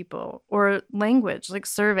class of people, or language like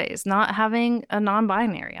surveys, not having a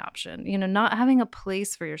non-binary option, not having a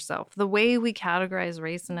place for yourself, the way we categorize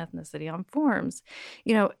race and ethnicity on forms,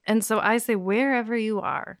 and so I say, wherever you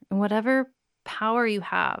are and whatever power you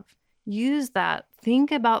have, use that,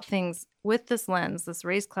 think about things with this lens, this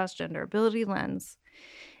race, class, gender, ability lens,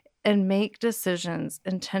 and make decisions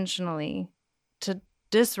intentionally to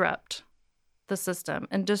disrupt the system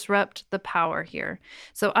and disrupt the power here.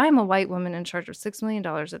 So I'm a white woman in charge of $6 million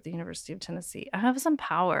at the University of Tennessee. I have some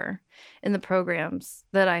power in the programs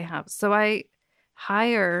that I have. So I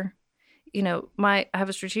hire, I have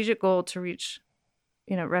a strategic goal to reach,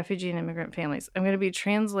 refugee and immigrant families. I'm going to be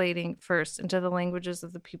translating first into the languages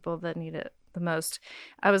of the people that need it the most.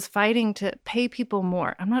 I was fighting to pay people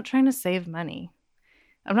more. I'm not trying to save money.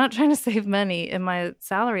 I'm not trying to save money in my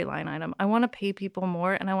salary line item. I want to pay people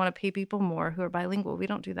more, and I want to pay people more who are bilingual. We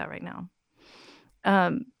don't do that right now.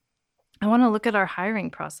 I want to look at our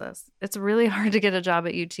hiring process. It's really hard to get a job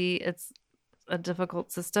at UT. It's a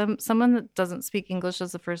difficult system. Someone that doesn't speak English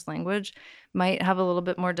as a first language might have a little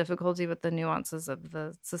bit more difficulty with the nuances of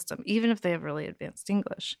the system, even if they have really advanced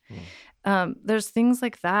English. There's things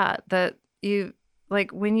like that you,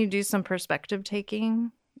 like when you do some perspective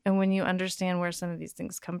taking, and when you understand where some of these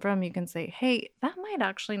things come from, you can say, hey, that might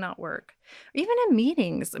actually not work. Or even in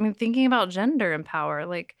meetings, thinking about gender and power,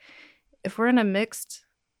 like if we're in a mixed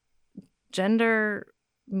gender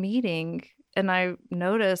meeting and I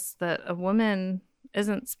notice that a woman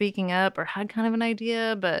isn't speaking up or had kind of an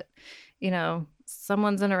idea, but,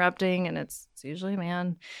 someone's interrupting and it's usually a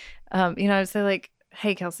man, I'd say like,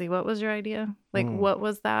 hey, Kelsey, what was your idea? Like, what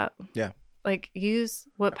was that? Yeah. Like use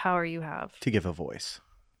what power you have. To give a voice.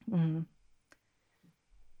 Mm-hmm.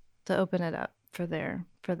 To open it up for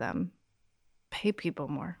them. Pay people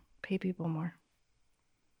more.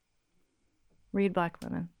 Read Black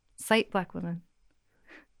women. Cite Black women.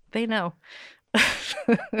 They know.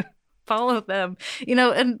 Follow them.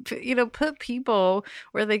 And put people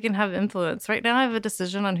where they can have influence. Right now I have a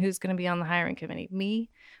decision on who's going to be on the hiring committee, me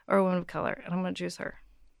or a woman of color, and I'm going to choose her.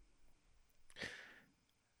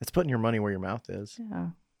 It's putting your money where your mouth is. Yeah.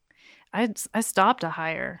 I stopped a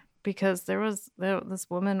hire because this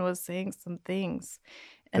woman was saying some things,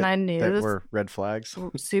 and I knew that were red flags,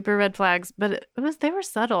 super red flags. But they were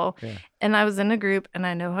subtle. Yeah. And I was in a group, and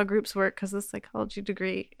I know how groups work because of the psychology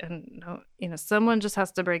degree. And someone just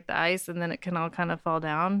has to break the ice, and then it can all kind of fall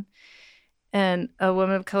down. And a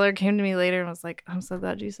woman of color came to me later and was like, "I'm so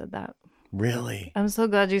glad you said that." Really? I'm so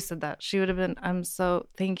glad you said that. She would have been.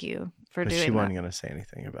 Thank you for doing that. She wasn't going to say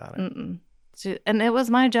anything about it. And it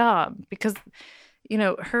was my job because,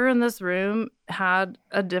 her in this room had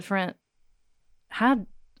a different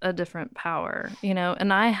power,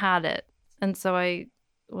 and I had it. And so I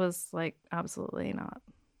was like, absolutely not.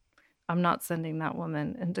 I'm not sending that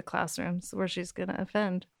woman into classrooms where she's going to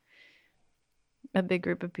offend a big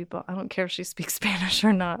group of people. I don't care if she speaks Spanish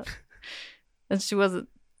or not. And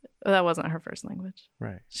that wasn't her first language.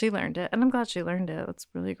 Right. She learned it. And I'm glad she learned it. It's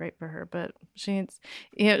really great for her. But she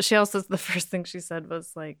also, the first thing she said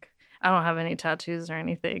was like, I don't have any tattoos or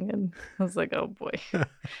anything. And I was like, oh boy,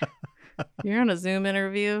 you're on a Zoom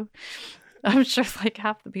interview. I'm sure like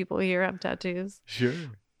half the people here have tattoos. Sure.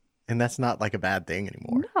 And that's not like a bad thing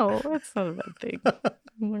anymore. No, it's not a bad thing.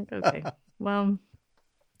 I'm like, okay, well,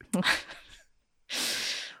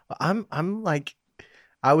 I'm like,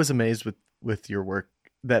 I was amazed with your work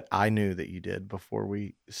that I knew that you did before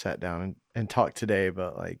we sat down and talked today,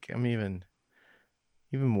 but like, I'm even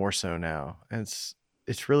more so now. And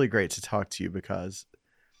it's really great to talk to you because,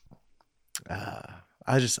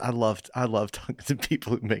 I love talking to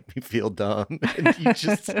people who make me feel dumb. And you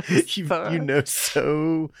just, you know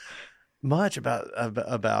so much about,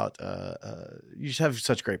 you just have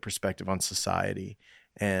such great perspective on society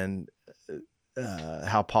and,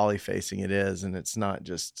 how polyfacing it is. And it's not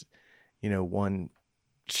just, one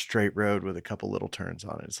straight road with a couple little turns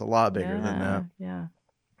on it. It's a lot bigger than that. Yeah.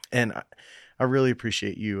 And I really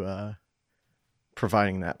appreciate you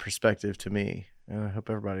providing that perspective to me. And I hope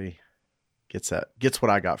everybody gets what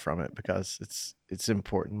I got from it, because it's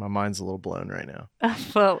important. My mind's a little blown right now.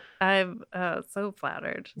 Well, I'm so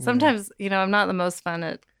flattered. Sometimes, I'm not the most fun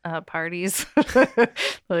at parties.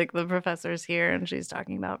 Like the professor's here and she's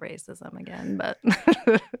talking about racism again, but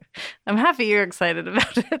I'm happy you're excited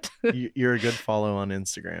about it. You're a good follow on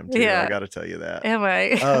Instagram too. Yeah. I got to tell you that. Am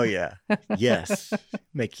I? Oh yeah. Yes.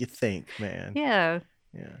 Make you think, man. Yeah.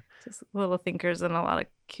 Yeah. Just little thinkers and a lot of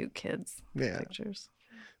cute kids. Yeah. Pictures.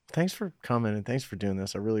 Thanks for coming and thanks for doing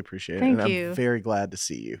this. I really appreciate it. Thank and you. I'm very glad to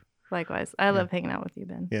see you. Likewise. I love hanging out with you,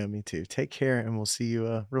 Ben. Yeah, me too. Take care, and we'll see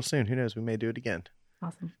you real soon. Who knows? We may do it again.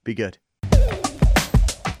 Awesome. Be good.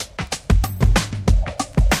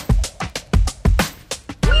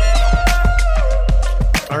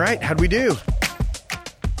 All right. How'd we do?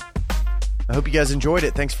 I hope you guys enjoyed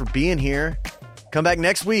it. Thanks for being here. Come back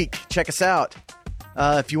next week. Check us out.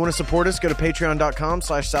 If you want to support us, go to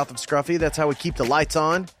patreon.com/South of Scruffy. That's how we keep the lights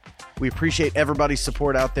on. We appreciate everybody's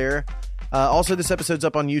support out there. Also, this episode's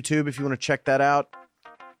up on YouTube if you want to check that out.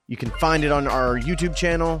 You can find it on our YouTube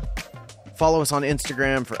channel. Follow us on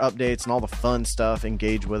Instagram for updates and all the fun stuff.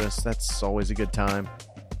 Engage with us. That's always a good time.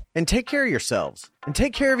 And take care of yourselves. And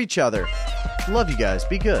take care of each other. Love you guys.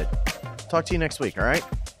 Be good. Talk to you next week, all right?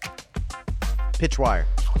 Pitch Wire.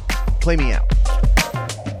 Play me out.